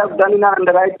changes we have done in our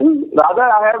underwriting. Rather,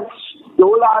 I have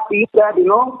told our team that,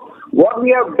 what we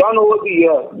have done over the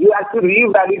years, you have to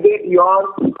revalidate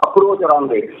your approach around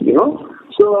it,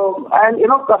 So, and,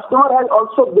 customer has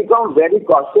also become very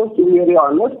cautious, to be very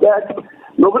honest, that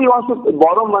nobody wants to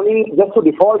borrow money just to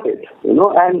default it,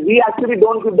 and we actually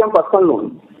don't give them personal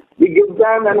loan. We give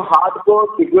them an hardcore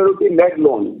security-led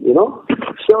loan,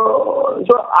 So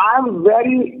I'm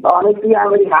very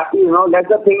happy, let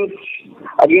the things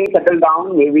again settle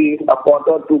down, maybe a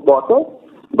quarter, 2 quarters.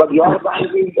 But your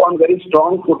bank is on very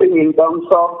strong footing in terms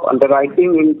of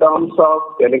underwriting, in terms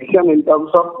of collection, in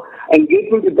terms of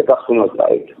engagement with the customers,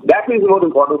 right? That is more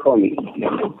important for me.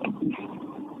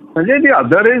 Sanjay, the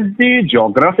other is the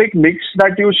geographic mix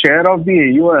that you share of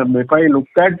the AUM. If I look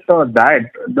at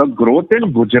that, the growth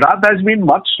in Gujarat has been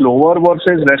much slower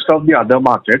versus rest of the other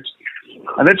markets.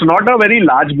 And it's not a very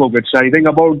large book. It's, I think,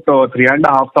 about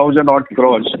 3,500 odd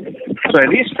crores. So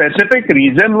any specific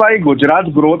reason why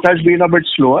Gujarat's growth has been a bit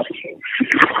slower?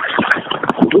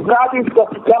 Gujarat is a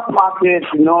tough market,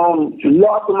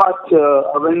 not much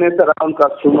awareness around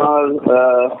customers,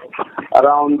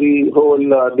 around the whole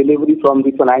delivery from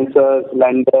the financiers,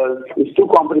 lenders. It's too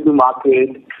competitive market.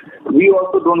 We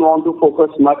also don't want to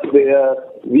focus much there.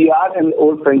 We are an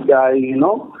old franchise,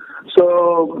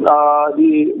 So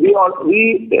we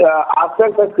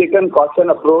ourselves have taken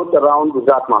caution approach around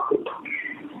Gujarat market.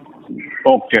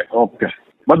 Okay.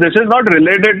 But this is not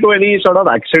related to any sort of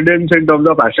accidents in terms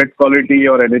of asset quality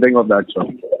or anything of that sort?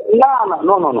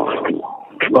 No.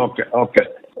 Okay.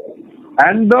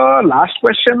 And the last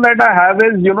question that I have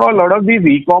is, a lot of these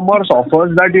e-commerce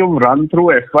offers that you've run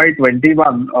through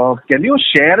FY21, can you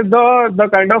share the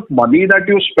kind of money that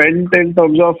you spent in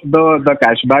terms of the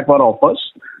cashback or offers?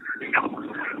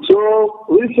 So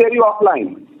we'll share you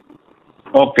offline.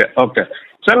 Okay.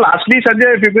 So lastly,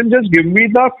 Sanjay, if you can just give me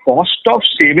the cost of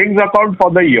savings account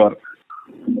for the year.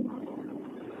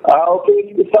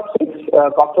 Okay, it's up 6.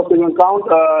 Cost of savings account,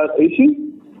 Ishi?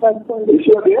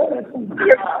 Ishi are there?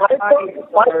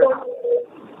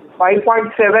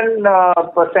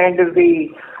 5.7% is the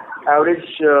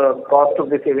average cost of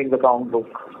the savings account book.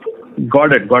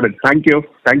 Got it. Thank you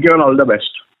and all the best.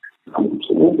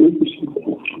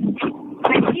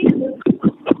 Thank you.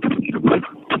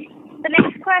 The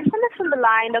next question is from the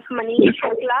line of Manish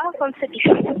Shukla from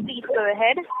Citigroup. Please go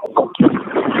ahead.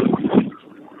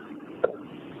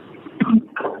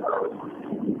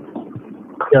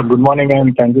 Yeah, good morning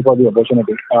and thank you for the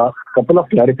opportunity. Couple of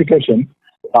clarification.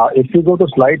 If you go to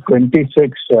slide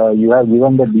 26, you have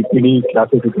given the DPD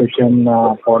classification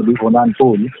for the Onan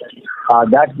pool.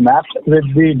 That maps with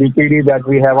the DPD that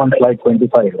we have on slide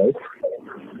 25, right?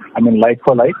 I mean, like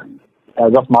for like,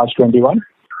 as of March 21.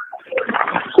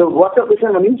 So what's the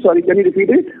question, Manish? Sorry, can you repeat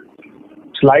it?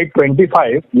 Slide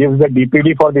 25 gives the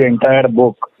DPD for the entire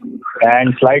book,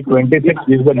 and slide 26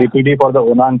 gives the DPD for the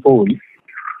Onan pool.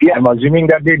 Yeah. I'm assuming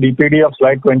that the DPD of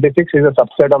slide 26 is a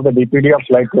subset of the DPD of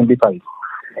slide 25.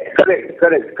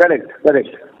 Correct.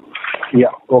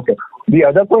 Yeah, okay. The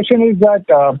other question is that,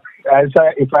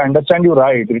 if I understand you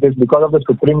right, it is because of the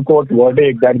Supreme Court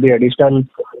verdict that the additional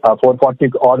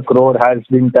 440 odd crore has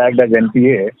been tagged as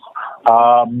NPA.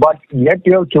 But yet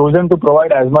you have chosen to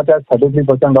provide as much as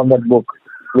 33% on that book,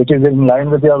 which is in line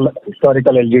with your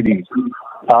historical LGDs.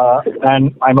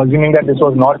 And I'm assuming that this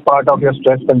was not part of your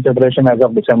stress consideration as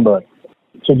of December.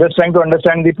 So just trying to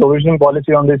understand the provisioning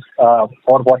policy on this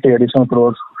 440 additional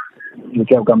crores which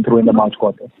have come through in the March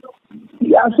quarter.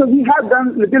 Yeah, so we have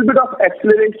done little bit of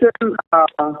acceleration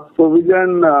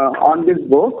provision on this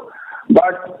book,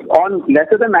 but on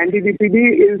lesser than 90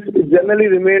 DPD is generally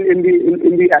remain in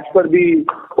the as per the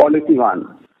policy one.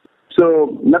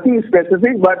 So nothing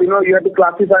specific, but you have to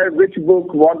classify which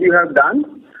book what you have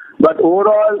done. But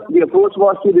overall, the approach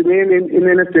was to remain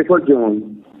in a safer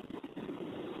zone.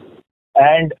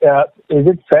 And is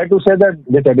it fair to say that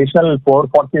this additional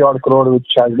 440 odd crore which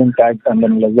has been tagged under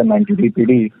less than 90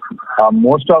 DPD,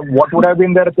 most of what would have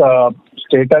been their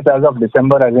status as of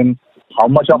December, as in how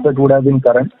much of it would have been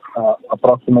current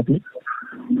approximately?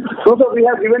 So we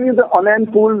have given you the Onan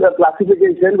pool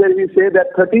classification where we say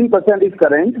that 13% is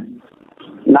current,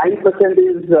 9%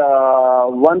 is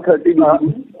 130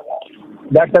 DPD.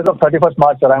 That's as of 31st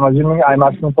March, sir. I'm assuming I'm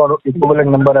asking for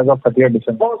equivalent number as of 30th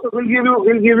December. Oh, so we'll give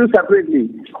you separately.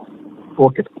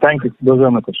 Okay, thank you. Those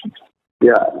are my questions.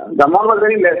 Yeah, the amount was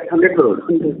very less, 100 crores.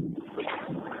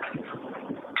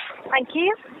 Thank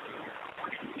you.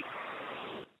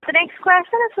 The next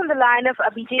question is from the line of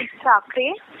Abhijit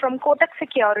Sakre from Kotak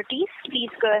Securities. Please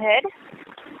go ahead.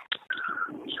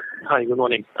 Hi, good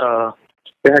morning.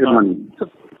 Good morning.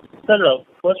 Sir,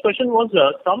 first question was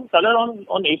some color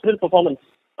on April performance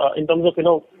in terms of,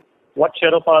 what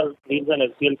share of our Deals and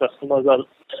SBL customers are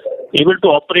able to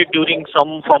operate during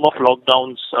some form of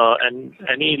lockdowns and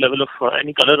any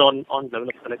color on level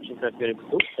of collections that we're able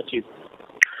to achieve.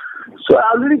 So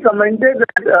I already commented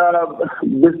that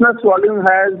business volume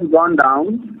has gone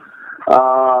down.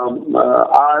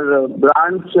 Our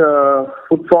branch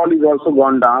footfall is also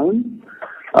gone down.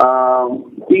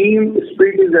 Team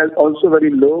spirit is also very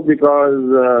low because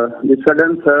the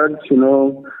sudden surge,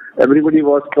 everybody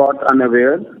was caught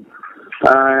unaware.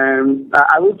 And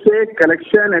I would say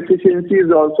collection efficiency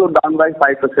is also down by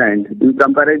 5% in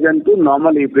comparison to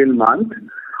normal April month.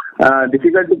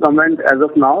 Difficult to comment as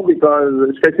of now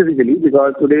specifically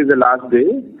because today is the last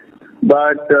day.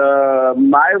 But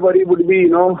my worry would be,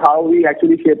 how we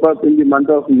actually shape up in the month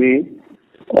of May.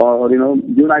 Or,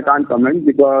 June I can't comment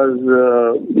because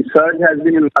the surge has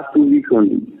been in the last 2 weeks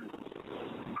only.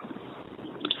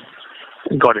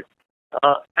 Got it.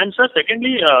 And sir,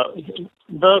 secondly,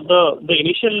 the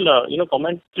initial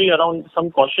commentary around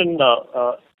some caution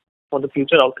for the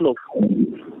future outlook.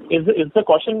 Is the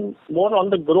caution more on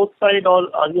the growth side, or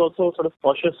are you also sort of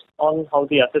cautious on how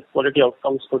the asset quality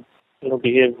outcomes could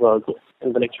behave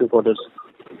in the next few quarters?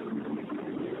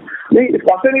 The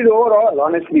caution is overall,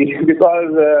 honestly,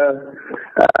 because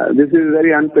this is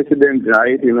very unprecedented,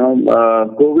 right?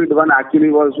 COVID-1 actually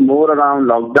was more around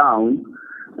lockdown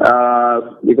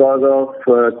because of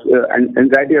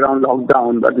anxiety around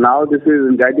lockdown, but now this is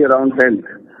anxiety around health.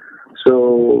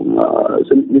 So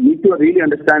we need to really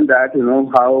understand that,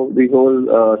 how the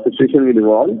whole situation will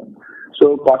evolve.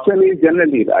 So caution is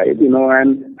generally right,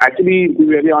 and actually, to be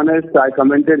very honest, I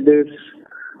commented this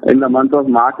in the month of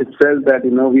March itself that,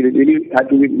 we really had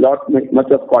to be much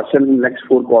of caution in the next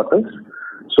 4 quarters.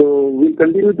 So we'll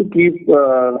continue to keep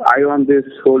eye on this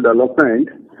whole development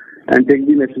and take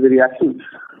the necessary actions.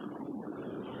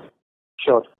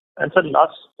 Sure. And sir,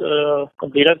 last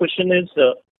data question is,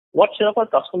 what share of our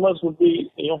customers would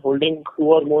be, holding 2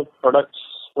 or more products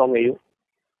from AU?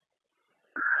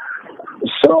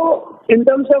 So, in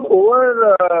terms of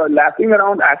overlapping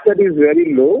around asset is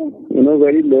very low,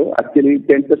 very low. Actually,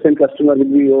 10% customer will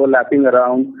be overlapping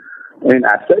around in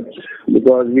assets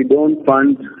because we don't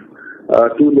fund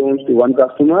 2 loans to one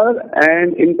customer.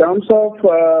 And in terms of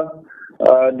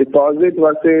deposit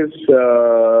versus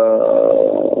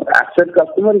asset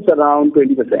customer, it's around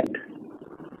 20%.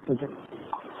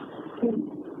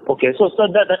 Okay. So, sir,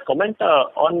 that comment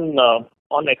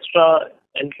on extra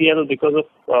NPL because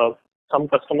of some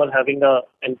customer having a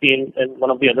NPL in one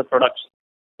of the other products,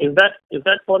 is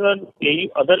that for an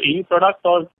other AU product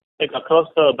or like across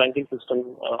the banking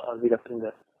system? Are we referring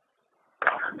there?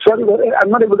 Sorry, I'm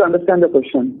not able to understand the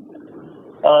question.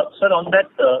 Sir, on that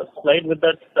slide with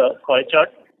that pie chart,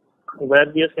 where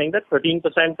we are saying that 13%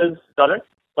 is current,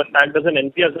 but tagged as an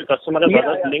NPL as the customer has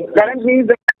other linked. Current means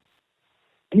that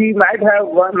he might have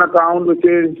one account which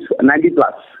is 90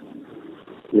 plus.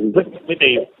 With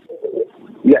AU?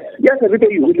 Yes, with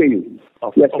AU.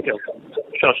 Okay. Yes. Okay.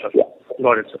 Sure. Yeah.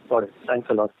 Got it, sir. Got it. Thanks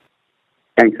a lot.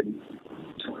 Thanks.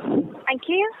 Thank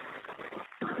you.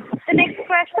 The next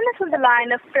question is on the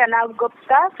line of Pranav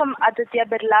Gupta from Aditya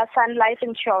Birla Sun Life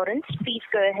Insurance. Please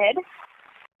go ahead.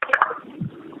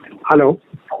 Hello.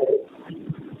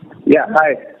 Yeah,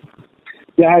 hi.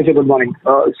 Yeah, hi, sir. Good morning.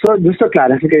 Sir, just a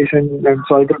clarification. I'm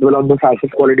sorry to dwell on the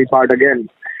asset quality part again.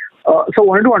 So I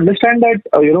wanted to understand that,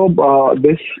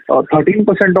 this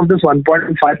 13% of this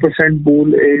 1.5%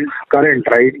 pool is current,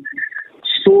 right?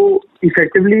 So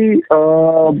effectively,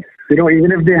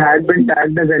 even if they had been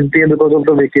tagged as NPA because of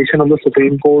the vacation of the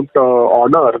Supreme Court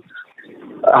order,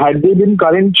 had they been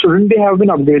current, shouldn't they have been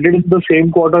updated in the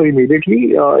same quarter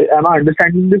immediately? Am I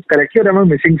understanding this correctly or am I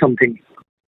missing something?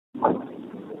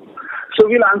 So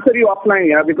we'll answer you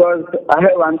offline, because I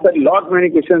have answered many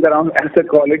questions around asset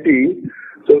quality.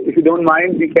 So if you don't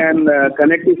mind, we can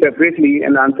connect you separately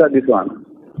and answer this one.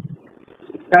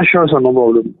 Yeah, sure, sir. No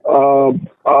problem.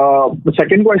 The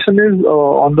second question is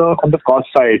on the cost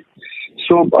side.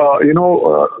 So,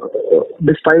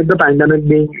 despite the pandemic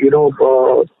being,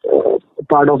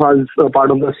 part of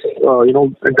this,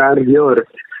 entire year,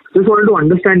 just wanted to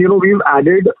understand, we've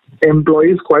added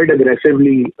employees quite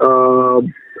aggressively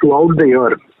throughout the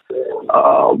year.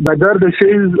 Whether this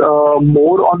is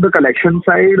more on the collection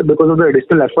side because of the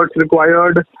additional efforts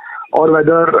required, or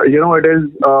whether it is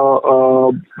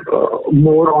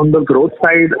more on the growth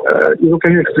side,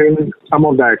 can you explain some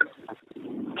of that?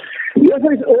 Yes,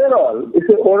 it's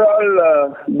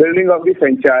overall building of the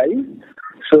franchise.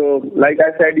 So, like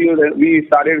I said, we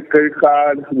started credit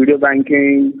card, video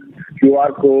banking,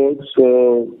 QR codes.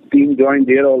 So, team joined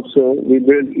there also. We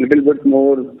built a little bit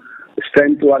more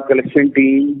strength to our collection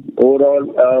team, overall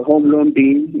home loan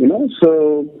team.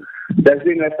 So that's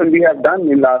the investment we have done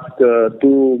in last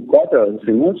 2 quarters.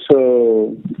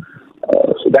 So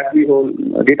that's the whole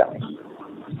data.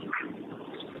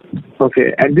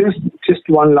 Okay, and just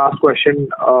one last question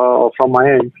from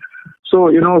my end. So,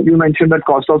 you mentioned that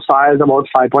cost of SAR is about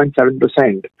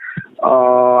 5.7%.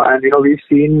 And, we've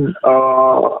seen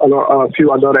a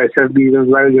few other SFBs as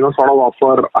well, sort of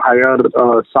offer higher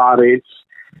SAR rates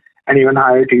and even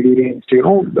higher TD rates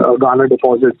to, garner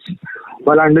deposits.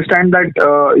 Well, I understand that,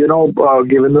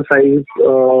 given the size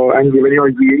and given your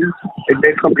yield, it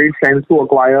makes complete sense to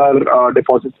acquire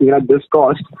deposits even at this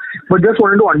cost. But just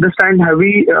wanted to understand, have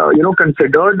we,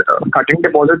 considered cutting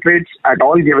deposit rates at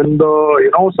all, given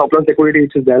the, surplus liquidity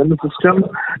which is there in the system?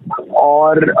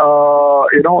 Or,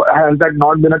 has that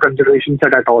not been a consideration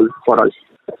set at all for us?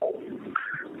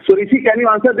 So, Rishi, can you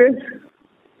answer this?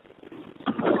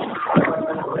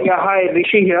 Yeah, hi,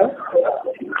 Rishi here.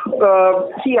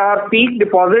 See, our peak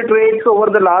deposit rates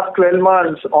over the last 12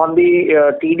 months on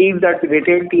the TDs, that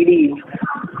retail TDs,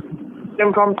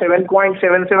 came from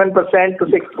 7.77% to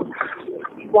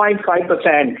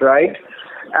 6.5%, right?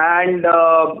 And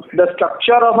the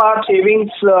structure of our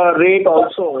savings rate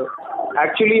also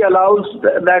actually allows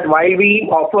that while we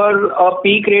offer a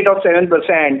peak rate of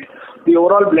 7%, the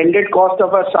overall blended cost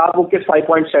of our SA book is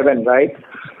 5.7, right?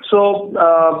 So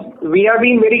we have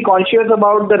been very conscious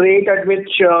about the rate at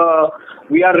which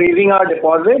we are raising our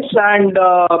deposits, and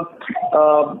the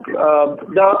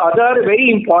other very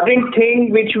important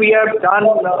thing which we have done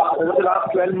over the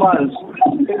last 12 months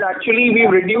is actually we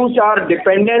reduced our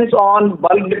dependence on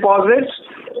bulk deposits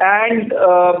and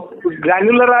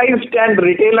granularized and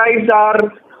retailized our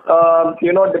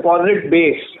deposit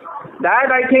base. That,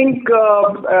 I think,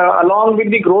 along with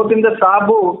the growth in the SA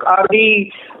book, are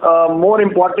the more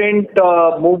important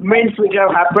movements which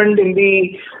have happened in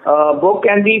the book,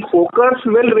 and the focus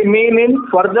will remain in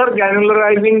further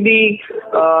granularizing the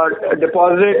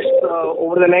deposits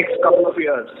over the next couple of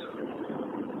years.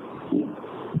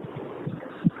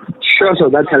 Sure, sir.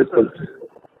 That's helpful.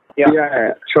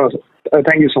 Yeah, sure, sir.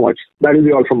 Thank you so much. That will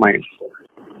be all from my end.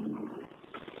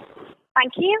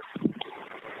 Thank you.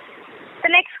 The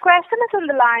next question is on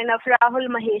the line of Rahul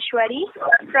Maheshwari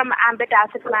from Ambit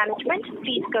Asset Management.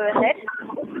 Please go ahead.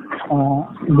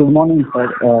 Good morning, sir.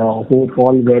 Hope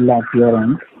all well at your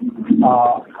end.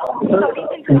 Sorry to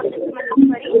interrupt, Mr.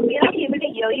 Maheshwari. We are not able to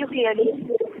hear you clearly.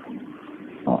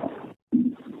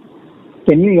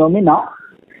 Can you hear me now?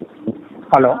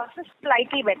 Hello?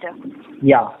 Slightly better.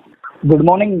 Yeah. Good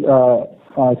morning, sir.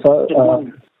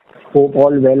 Hope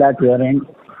all well at your end.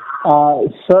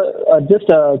 Sir, just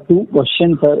two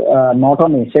questions, sir, not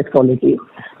on asset quality.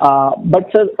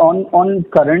 But, sir, on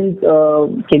current,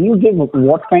 can you give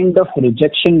what kind of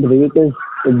rejection rate is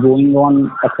going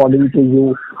on according to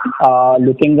you,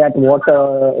 looking at what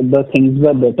the things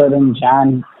were better in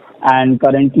Jan, and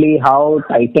currently how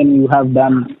tighten you have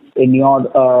done in your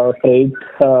credit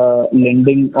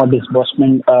lending or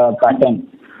disbursement pattern?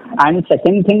 And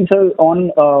second thing, sir,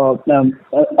 on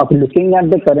looking at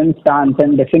the current stance,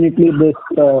 and definitely this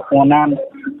ONAM,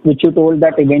 which you told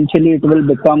that eventually it will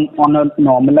become on a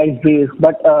normalized base,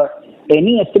 but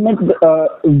any estimate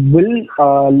will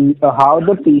how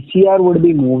the PCR would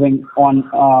be moving on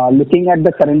looking at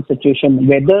the current situation,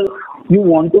 whether you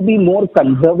want to be more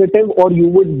conservative or you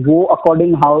would go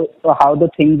according how the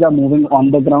things are moving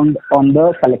on the ground on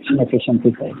the collection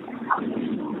efficiency side?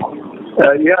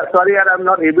 Sorry, I'm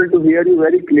not able to hear you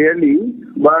very clearly,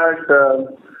 but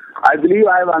I believe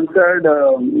I have answered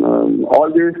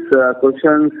all these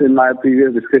questions in my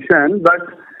previous discussion. But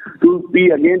to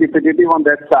be again repetitive on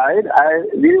that side, I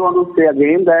really want to say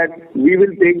again that we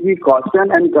will take the caution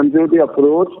and conservative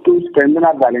approach to strengthen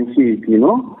our balance sheet,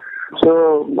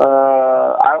 So,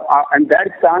 and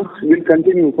that stance will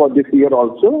continue for this year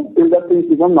also till the things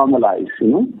become normalized,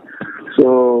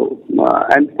 So,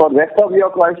 and for rest of your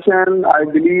question, I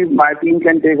believe my team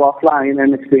can take offline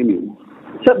and explain you.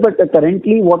 Sir, but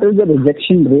currently, what is the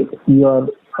rejection rate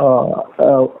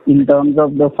in terms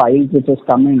of the files which is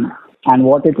coming, and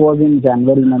what it was in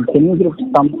January month? Can you give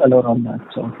some color on that,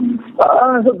 sir?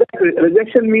 So that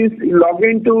rejection means log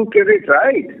into credit,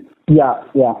 right? Yeah.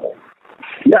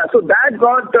 Yeah, so that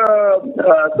got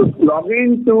so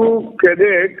login to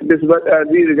credit. The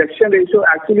rejection ratio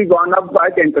actually gone up by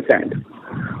 10%.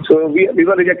 So we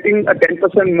were rejecting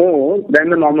 10% more than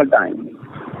the normal time.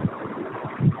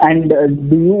 And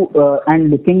do you and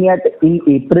looking at in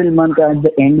April month at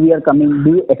the end we are coming,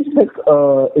 do you expect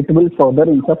it will further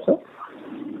inch up, sir?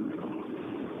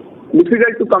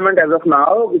 Difficult to comment as of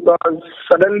now because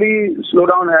suddenly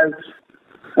slowdown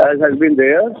has been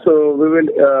there. So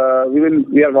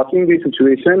we are watching the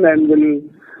situation and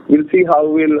we'll see how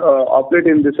we'll operate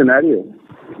in this scenario.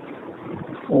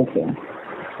 Okay,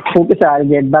 sir. I'll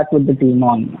get back with the team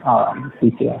on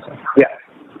PCR, sir. Yeah.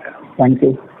 Thank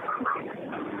you.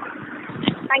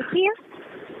 Thank you.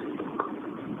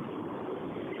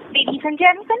 Ladies and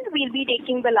gentlemen, we'll be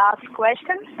taking the last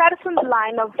question. That is on the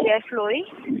line of Jeff Loy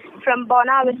from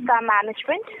Bona Vista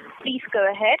Management. Please go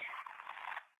ahead.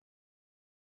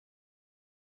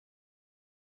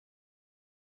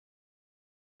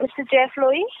 Mr. Jeff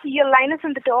Loy, your line is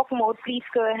in the talk mode. Please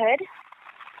go ahead.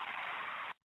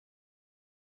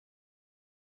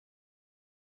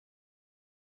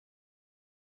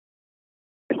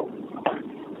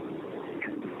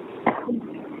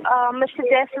 Mr.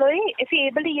 Jeff Loy, if you're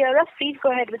able to hear us, please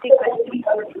go ahead with your question.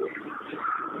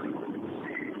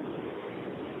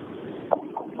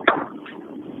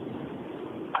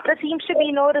 There seems to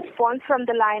be no response from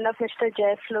the line of Mr.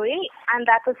 Jay Floy, and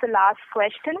that was the last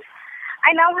question.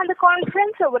 I now hand the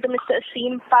conference over to Mr.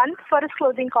 Aseem Pant for his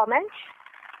closing comments.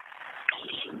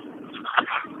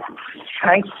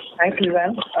 Thanks,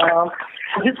 Lizanne.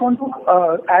 I just want to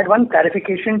add one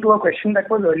clarification to a question that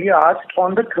was earlier asked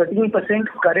on the 13%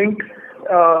 current,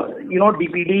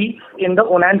 DPD in the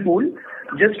Onan pool.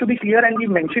 Just to be clear, and we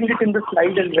mentioned it in the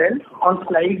slide as well, on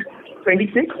slide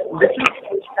 26, this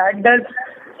is tagged as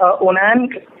Onan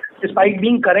despite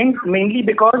being current, mainly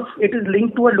because it is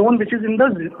linked to a loan which is in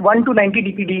the 1 to 90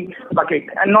 DPD bucket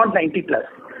and not 90 plus.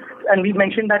 And we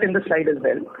mentioned that in the slide as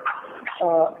well.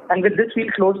 And with this,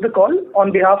 we'll close the call.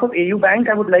 On behalf of AU Bank,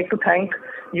 I would like to thank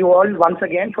you all once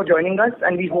again for joining us,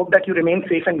 and we hope that you remain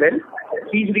safe and well.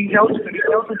 Please reach out to the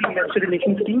investor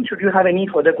relations team should you have any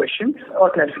further questions or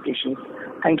clarifications.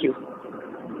 Thank you.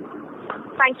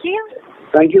 Thank you.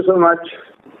 Thank you so much.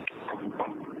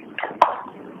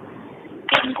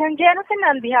 Ladies and gentlemen,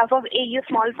 on behalf of AU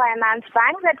Small Finance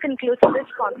Bank, that concludes this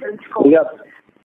conference call. Yeah.